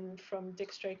question from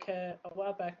Dick Straker a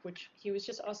while back, which he was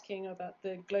just asking about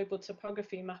the global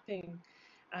topography mapping.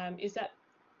 Is that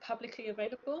publicly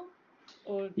available?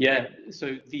 Or yeah,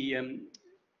 so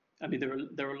I mean,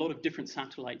 there are a lot of different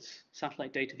satellite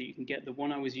data that you can get. The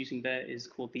one I was using there is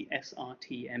called the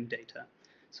SRTM data,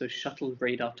 so Shuttle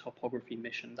Radar Topography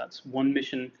Mission. That's one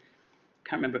mission.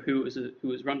 Can't remember who it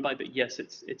was run by, but yes,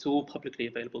 it's all publicly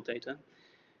available data.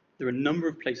 There are a number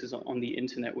of places on the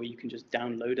internet where you can just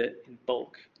download it in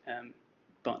bulk,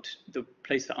 but the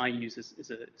place that I use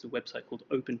is a website called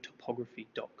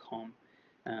opentopography.com.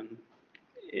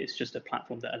 It's just a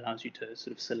platform that allows you to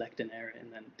sort of select an area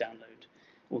and then download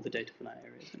all the data from that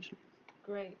area, essentially.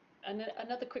 Great. And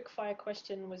another quick fire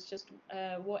question was just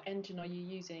what engine are you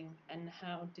using and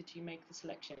how did you make the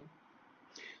selection?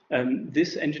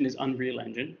 This engine is Unreal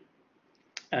Engine.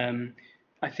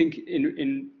 I think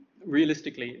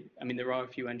realistically, I mean, there are a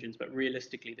few engines, but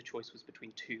realistically, the choice was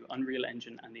between two, Unreal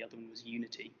Engine and the other one was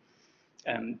Unity.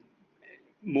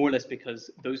 More or less because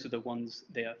those are the ones,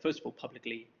 they are first of all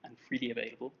publicly and freely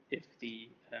available if the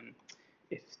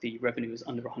revenue is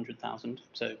under 100,000.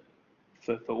 So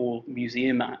for all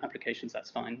museum applications, that's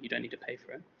fine. You don't need to pay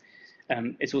for it.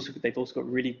 They've also got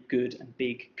really good and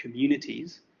big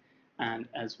communities, and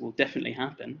as will definitely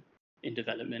happen in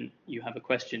development, you have a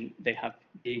question, they have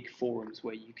big forums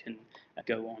where you can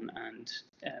go on and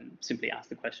simply ask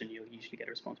the question. You'll usually get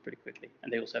a response pretty quickly,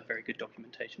 and they also have very good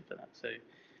documentation for that. So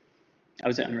I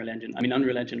would say Unreal Engine. I mean,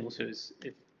 Unreal Engine also is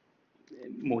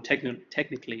more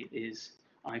technically is,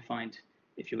 I find,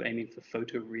 if you're aiming for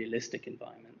photorealistic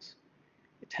environments,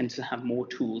 it tends to have more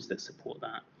tools that support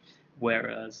that.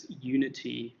 Whereas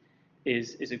Unity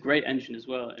is a great engine as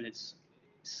well, and it's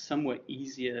somewhat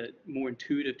easier, more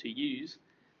intuitive to use,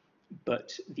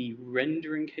 but the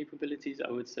rendering capabilities,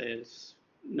 I would say, is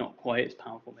not quite as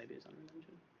powerful maybe as Unreal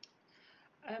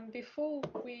Engine. Before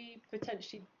we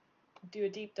potentially do a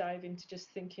deep dive into just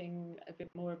thinking a bit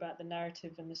more about the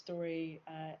narrative and the story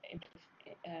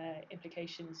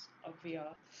implications of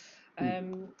VR,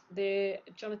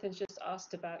 Jonathan's just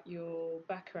asked about your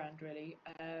background, really,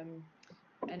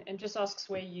 and just asks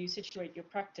where you situate your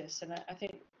practice. And I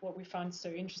think what we found so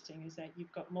interesting is that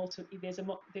you've got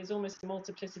there's almost a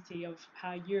multiplicity of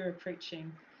how you're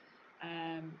approaching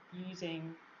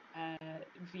using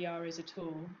VR as a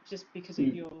tool, just because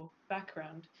of your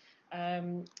background.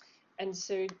 And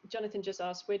so Jonathan just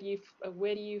asked, where do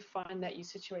you find that you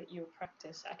situate your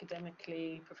practice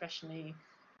academically, professionally?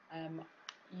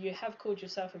 You have called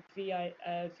yourself a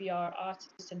VR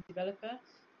artist and developer,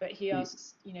 but he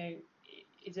asks,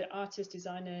 is it artist,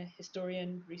 designer,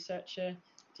 historian, researcher?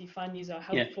 Do you find these are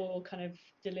helpful kind of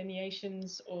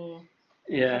delineations, or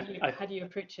how do you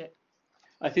approach it?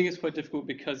 I think it's quite difficult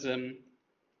because,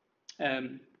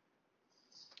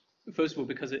 first of all,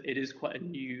 because it is quite a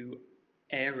new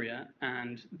area,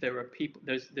 and there are people.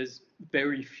 There's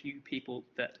very few people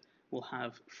that will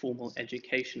have formal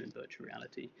education in virtual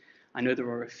reality. I know there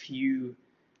are a few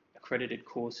accredited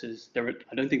courses. I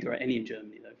don't think there are any in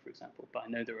Germany, though, for example, but I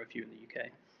know there are a few in the UK,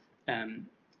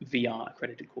 VR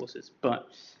accredited courses.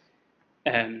 But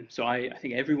so I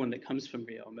think everyone that comes from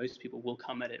VR, most people will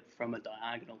come at it from a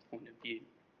diagonal point of view.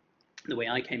 The way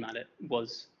I came at it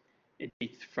was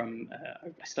indeed from,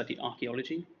 I studied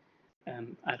archaeology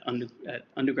at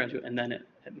undergraduate and then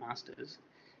at master's.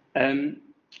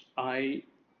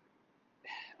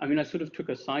 I mean, I sort of took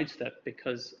a sidestep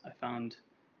because I found,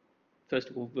 first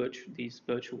of all, these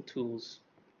virtual tools,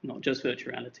 not just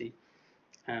virtual reality,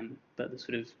 but the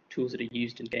sort of tools that are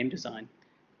used in game design,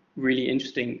 really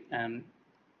interesting,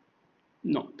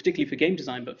 not particularly for game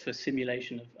design, but for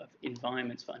simulation of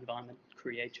environments, for environment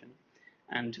creation.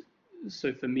 And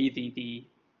so for me,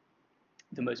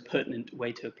 the most pertinent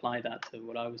way to apply that to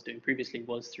what I was doing previously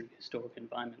was through historic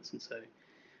environments. And so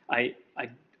I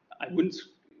wouldn't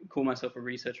call myself a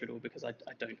researcher at all, because I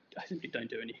simply don't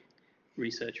do any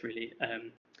research really,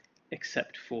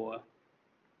 except for a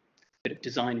bit of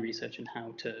design research and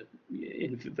how to,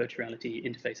 in virtual reality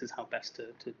interfaces, how best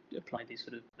to apply these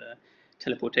sort of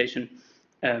teleportation.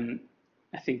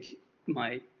 I think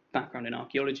my background in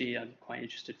archaeology, I'm quite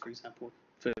interested, for example,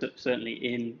 certainly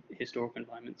in historical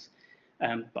environments.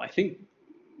 But I think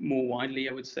more widely,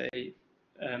 I would say,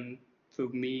 for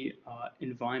me, are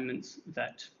environments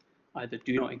that either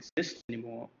do not exist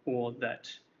anymore or that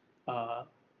are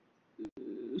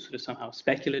sort of somehow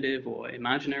speculative or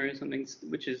imaginary or something,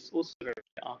 which is also a very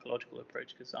archaeological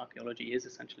approach, because archaeology is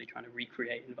essentially trying to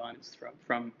recreate environments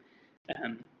from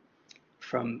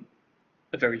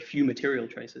a very few material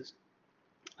traces.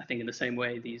 I think in the same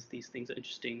way, these things are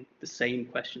interesting. The same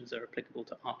questions are applicable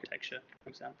to architecture, for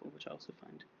example, which I also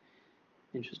find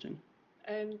interesting.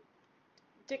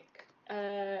 Dick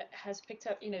has picked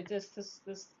up,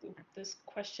 this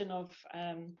question of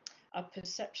our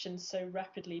perception so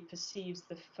rapidly perceives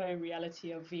the faux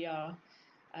reality of VR.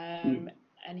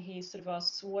 And he sort of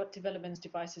asks, what developments,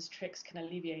 devices, tricks can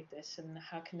alleviate this, and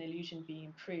how can the illusion be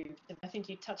improved? And I think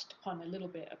you touched upon a little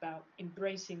bit about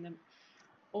embracing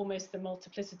almost the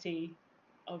multiplicity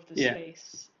of the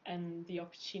space and the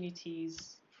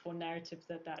opportunities for narrative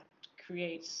that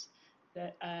creates.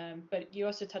 But you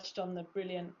also touched on the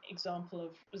brilliant example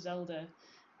of Zelda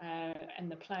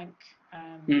and the Planck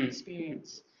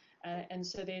experience. And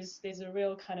so there's a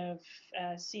real kind of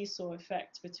seesaw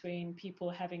effect between people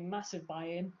having massive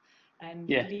buy-in and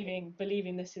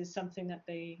believing this is something that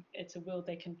it's a world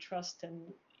they can trust and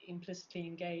implicitly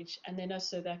engage, and then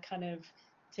also that kind of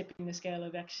tipping the scale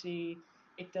of actually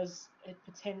it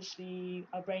potentially,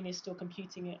 our brain is still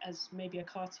computing it as maybe a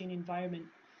cartoon environment.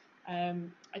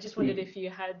 I just wondered if you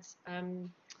had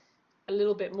a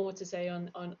little bit more to say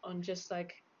on just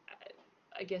like,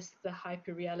 I guess, the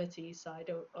hyper reality side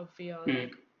of VR.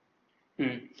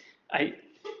 I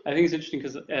think it's interesting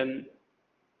because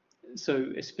so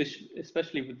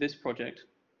especially with this project,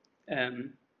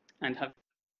 and have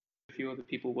a few other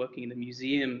people working in the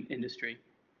museum industry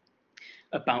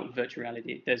about virtual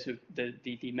reality. There's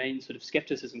the main sort of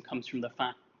skepticism comes from the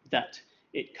fact that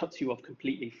it cuts you off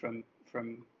completely from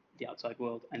the outside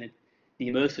world, and the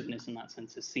immersiveness in that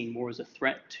sense is seen more as a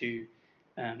threat to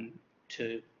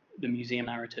the museum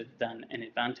narrative than an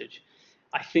advantage.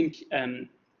 I think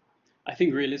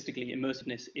realistically,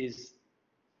 immersiveness is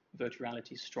virtual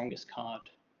reality's strongest card,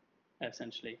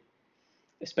 essentially,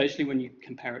 especially when you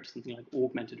compare it to something like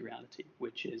augmented reality,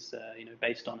 which is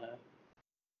based on a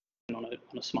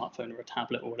smartphone or a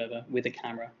tablet or whatever with a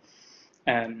camera.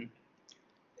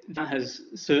 That has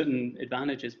certain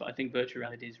advantages, but I think virtual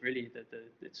reality is really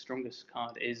its strongest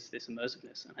card is this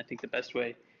immersiveness, and I think the best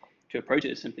way to approach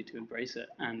it is simply to embrace it.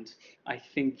 And I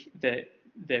think that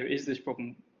there is this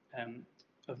problem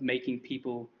of making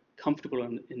people comfortable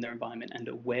in their environment and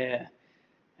aware,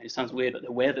 and it sounds weird, but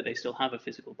aware that they still have a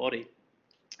physical body.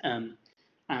 And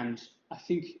I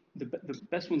think the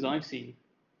best ones I've seen,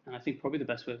 and I think probably the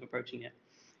best way of approaching it,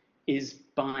 is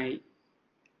by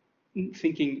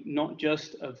thinking not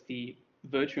just of the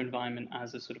virtual environment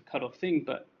as a sort of cut-off thing,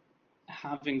 but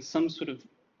having some sort of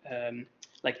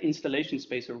like installation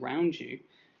space around you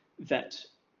that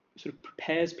sort of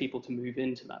prepares people to move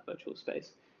into that virtual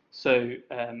space. So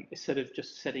instead of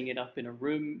just setting it up in a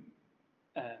room,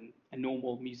 a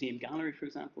normal museum gallery, for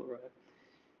example, or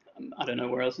I don't know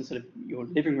where else, instead of your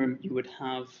living room, you would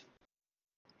have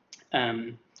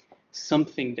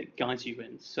something that guides you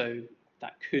in. So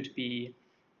that could be,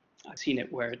 I've seen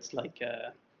it where it's like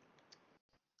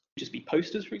just be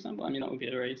posters, for example. I mean, that would be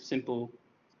a very simple,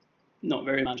 not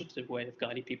very imaginative way of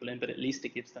guiding people in, but at least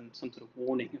it gives them some sort of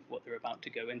warning of what they're about to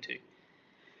go into.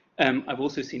 I've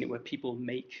also seen it where people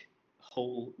make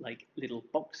whole like little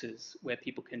boxes where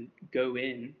people can go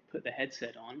in, put the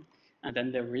headset on, and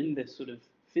then they're in this sort of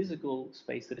physical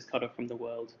space that is cut off from the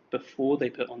world before they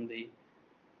put on the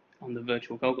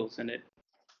virtual goggles, and it's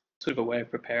sort of a way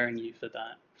of preparing you for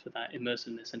that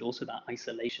immersiveness and also that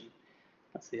isolation.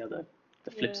 That's the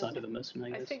flip side of immersion, I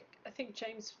guess. I think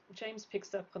James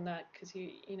picks up on that because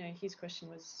his question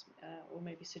was, or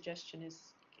maybe suggestion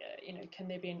is, can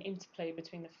there be an interplay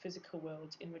between the physical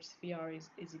world in which the VR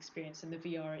is experienced and the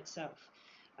VR itself?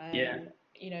 And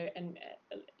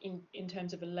in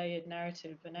terms of a layered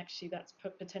narrative, and actually that's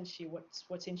potentially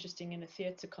what's interesting in a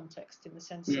theatre context, in the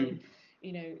sense of,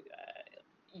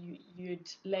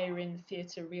 you'd layer in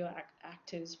theatre real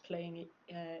actors playing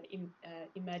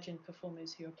imagined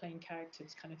performers who are playing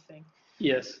characters, kind of thing.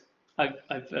 Yes,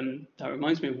 that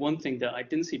reminds me of one thing that I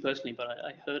didn't see personally, but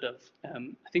I heard of.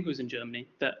 I think it was in Germany,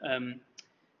 that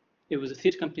it was a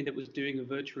theatre company that was doing a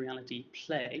virtual reality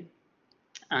play,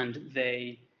 and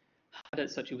they had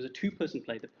it such, it was a two-person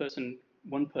play.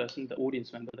 One person, the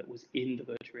audience member, that was in the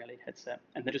virtual reality headset,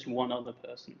 and then just one other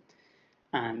person,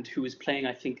 and who was playing,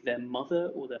 I think, their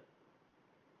mother or their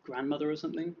grandmother or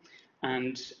something.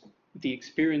 And the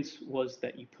experience was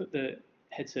that you put the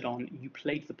headset on, you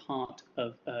played the part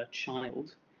of a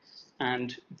child,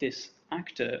 and this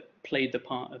actor played the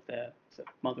part of their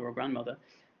mother or grandmother,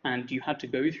 and you had to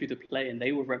go through the play, and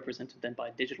they were represented then by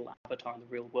a digital avatar in the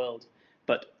real world.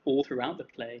 But all throughout the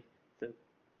play, the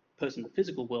person in the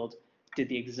physical world did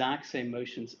the exact same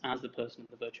motions as the person in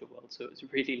the virtual world. So it was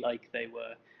really like they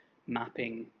were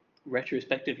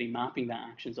retrospectively mapping their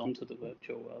actions onto the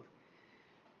virtual world.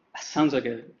 It sounds like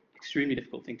a extremely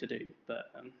difficult thing to do, but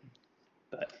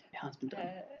it has been done.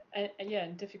 Yeah,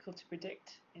 and difficult to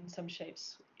predict in some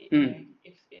shapes.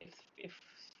 If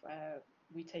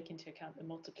we take into account the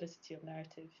multiplicity of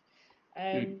narrative.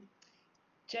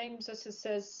 James also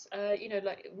says,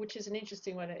 which is an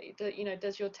interesting one.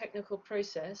 Does your technical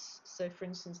process, so for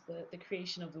instance, the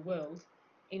creation of the world,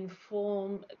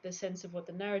 inform the sense of what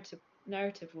the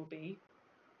narrative will be,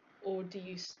 or do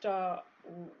you start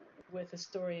with a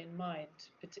story in mind?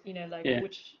 But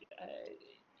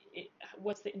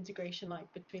what's the integration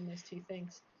like between those two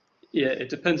things? Yeah, it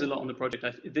depends a lot on the project.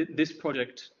 This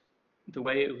project, the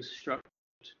way it was structured,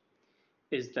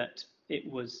 is that it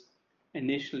was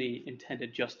initially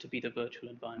intended just to be the virtual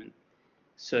environment.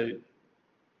 So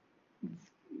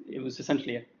it was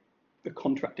essentially a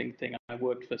contracting thing. I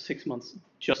worked for 6 months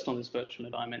just on this virtual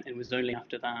environment. It was only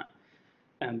after that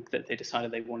that they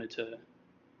decided they wanted to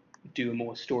do a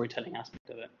more storytelling aspect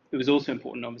of it. It was also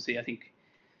important, obviously, I think,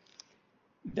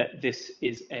 that this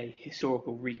is a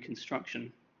historical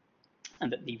reconstruction,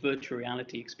 and that the virtual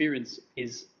reality experience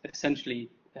is essentially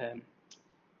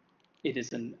it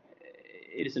is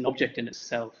an object in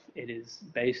itself. It is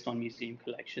based on museum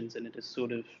collections, and it is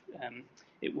sort of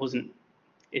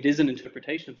it is an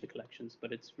interpretation of the collections,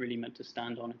 but it's really meant to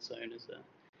stand on its own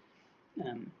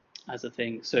as a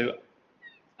thing. So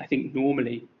I think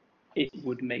normally it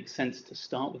would make sense to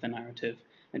start with a narrative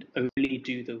and only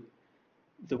do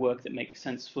the work that makes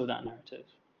sense for that narrative.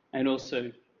 And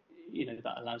also,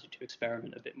 that allows you to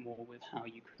experiment a bit more with how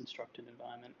you construct an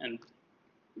environment. And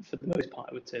for the most part,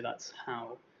 I would say that's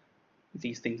how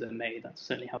these things are made. That's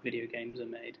certainly how video games are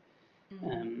made.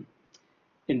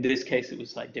 In this case, it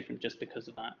was like different just because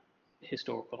of that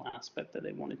historical aspect that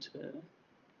they wanted to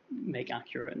make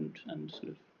accurate and sort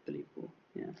of believable.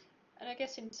 Yeah. And I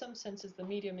guess in some senses, the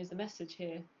medium is the message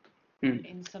here,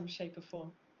 in some shape or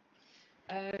form.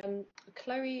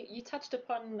 Chloe, you touched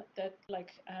upon that,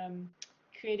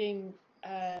 creating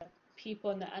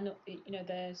people and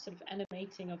the sort of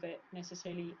animating of it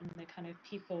necessarily in the kind of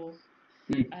people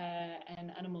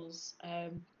and animals.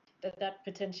 That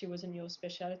potentially wasn't your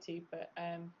speciality, but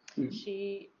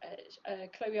Chloe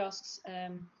asks.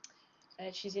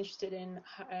 She's interested in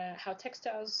how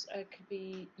textiles could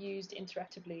be used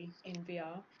interactively in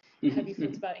VR. Have you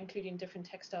thought about including different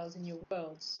textiles in your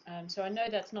worlds? So I know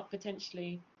that's not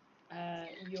potentially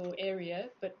your area,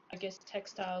 but I guess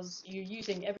textiles you're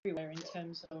using everywhere in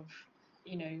terms of,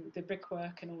 the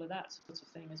brickwork and all of that sort of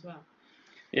thing as well.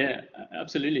 Yeah,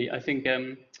 absolutely. I think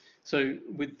so.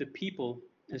 With the people,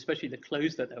 especially the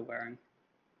clothes that they're wearing,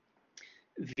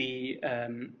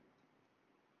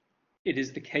 it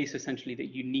is the case essentially that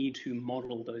you need to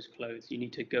model those clothes. You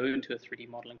need to go into a 3D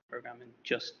modeling program and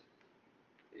just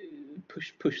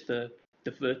push the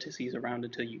vertices around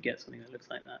until you get something that looks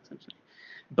like that, essentially.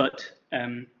 But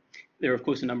there are, of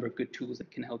course, a number of good tools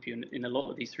that can help you. In a lot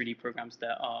of these 3D programs,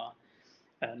 there are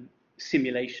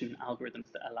simulation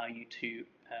algorithms that allow you to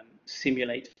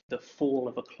simulate the fall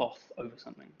of a cloth over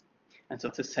something. And so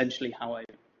that's essentially how I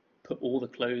put all the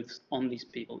clothes on these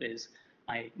people. Is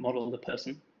I model the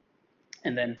person,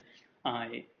 and then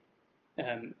I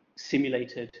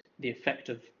simulated the effect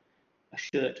of a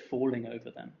shirt falling over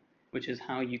them, which is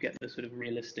how you get the sort of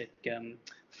realistic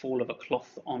fall of a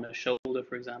cloth on a shoulder,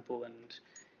 for example, and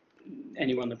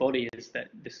anywhere on the body is that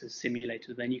this is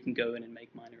simulated. Then you can go in and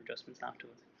make minor adjustments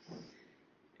afterwards.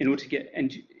 In order to get,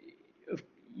 and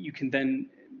you can then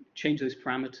change those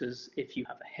parameters if you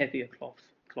have a heavier cloth.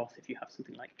 If you have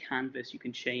something like canvas, you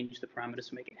can change the parameters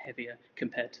to make it heavier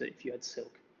compared to if you had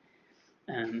silk.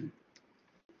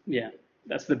 Yeah,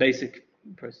 that's the basic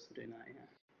process of doing that. Yeah.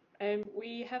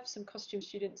 We have some costume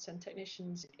students and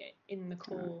technicians in the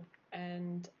call,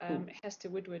 and Hester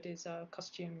Woodward is our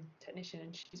costume technician,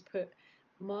 and she's put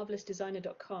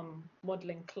marvelousdesigner.com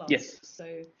modeling class. Yes.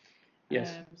 So,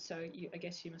 I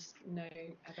guess you must know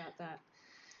about that.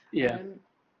 Yeah.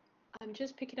 I'm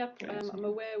just picking up. I'm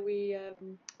aware we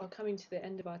are coming to the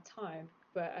end of our time,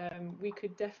 but we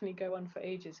could definitely go on for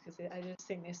ages because I just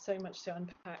think there's so much to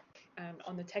unpack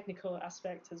on the technical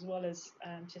aspect as well as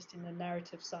just in the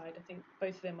narrative side. I think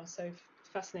both of them are so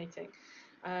fascinating.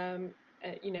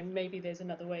 Maybe there's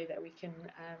another way that we can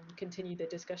continue the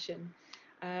discussion.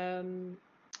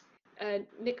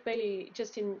 Nick Bailey,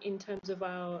 just in terms of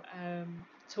our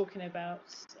talking about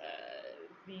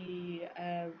the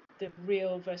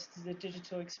real versus the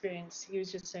digital experience, he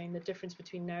was just saying the difference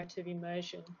between narrative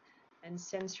immersion and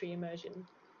sensory immersion.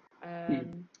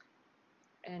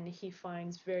 And he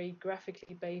finds very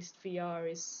graphically based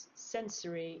VR is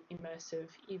sensory immersive,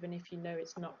 even if you know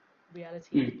it's not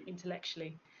reality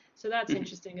intellectually. So that's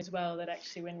interesting as well. That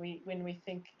actually, when we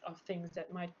think of things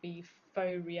that might be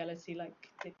faux reality, like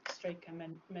Dick Straker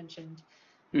mentioned,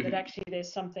 that actually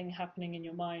there's something happening in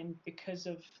your mind because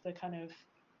of the kind of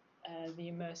the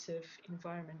immersive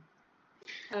environment.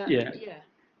 Yeah.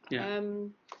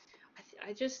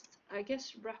 I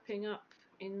guess wrapping up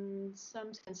in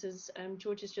some senses,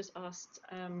 George has just asked,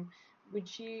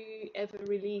 would you ever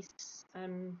release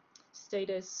Stade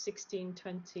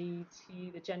 1620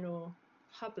 to the general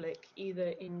public, either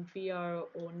in VR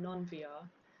or non-VR?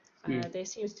 There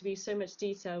seems to be so much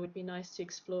detail. It would be nice to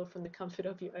explore from the comfort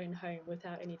of your own home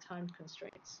without any time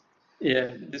constraints.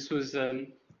 Yeah, this was,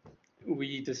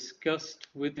 we discussed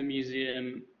with the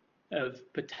museum of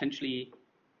potentially,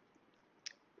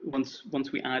 once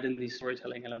we add in these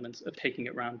storytelling elements, of taking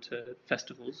it around to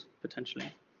festivals, potentially.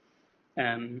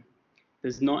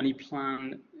 There's not any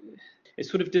plan. It's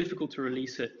sort of difficult to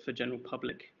release it for general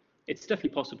public. It's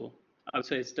definitely possible. I would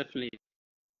say it's definitely a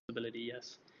possibility,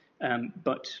 yes.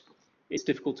 But it's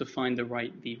difficult to find the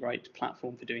right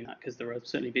platform for doing that, because there are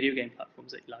certainly video game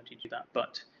platforms that allow you to do that.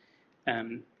 But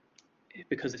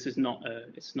because this is not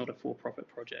a for-profit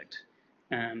project,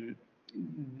 a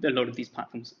lot of these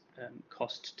platforms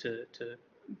cost to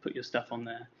put your stuff on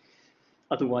there.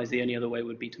 Otherwise, the only other way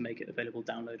would be to make it available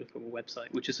downloaded from a website,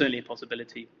 which is certainly a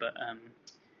possibility, but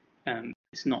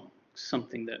it's not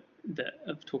something that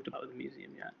I've talked about with the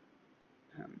museum yet,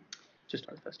 just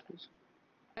like festivals.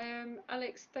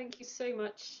 Alex, thank you so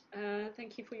much.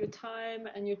 Thank you for your time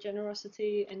and your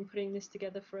generosity in putting this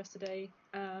together for us today.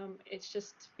 It's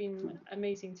just been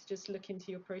amazing to just look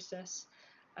into your process.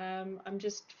 I'm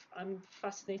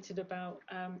fascinated about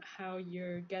how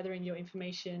you're gathering your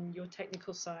information, your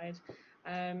technical side.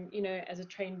 As a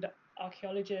trained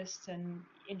archaeologist and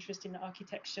interest in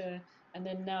architecture, and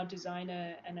then now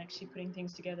designer, and actually putting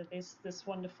things together. There's this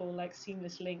wonderful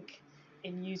seamless link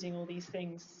in using all these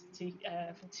things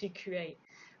to create.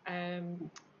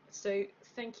 So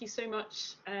thank you so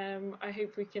much. I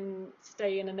hope we can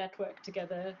stay in a network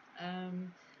together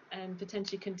and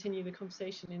potentially continue the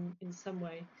conversation in some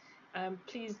way.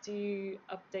 Please do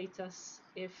update us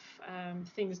if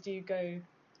things do go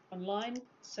online,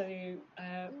 so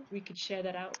we could share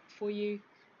that out for you.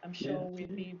 I'm sure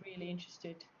we'd be really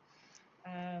interested.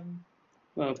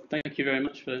 Well, thank you very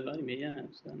much for inviting me.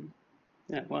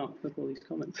 Wow, look at all these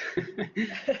comments.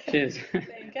 Cheers.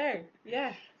 There you go.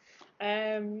 Yeah.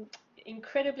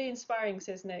 Incredibly inspiring,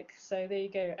 says Nick. So there you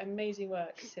go. Amazing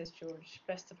work, says George.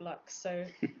 Best of luck. So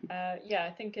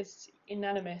I think it's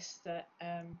unanimous that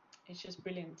it's just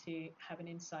brilliant to have an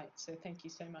insight. So thank you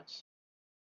so much.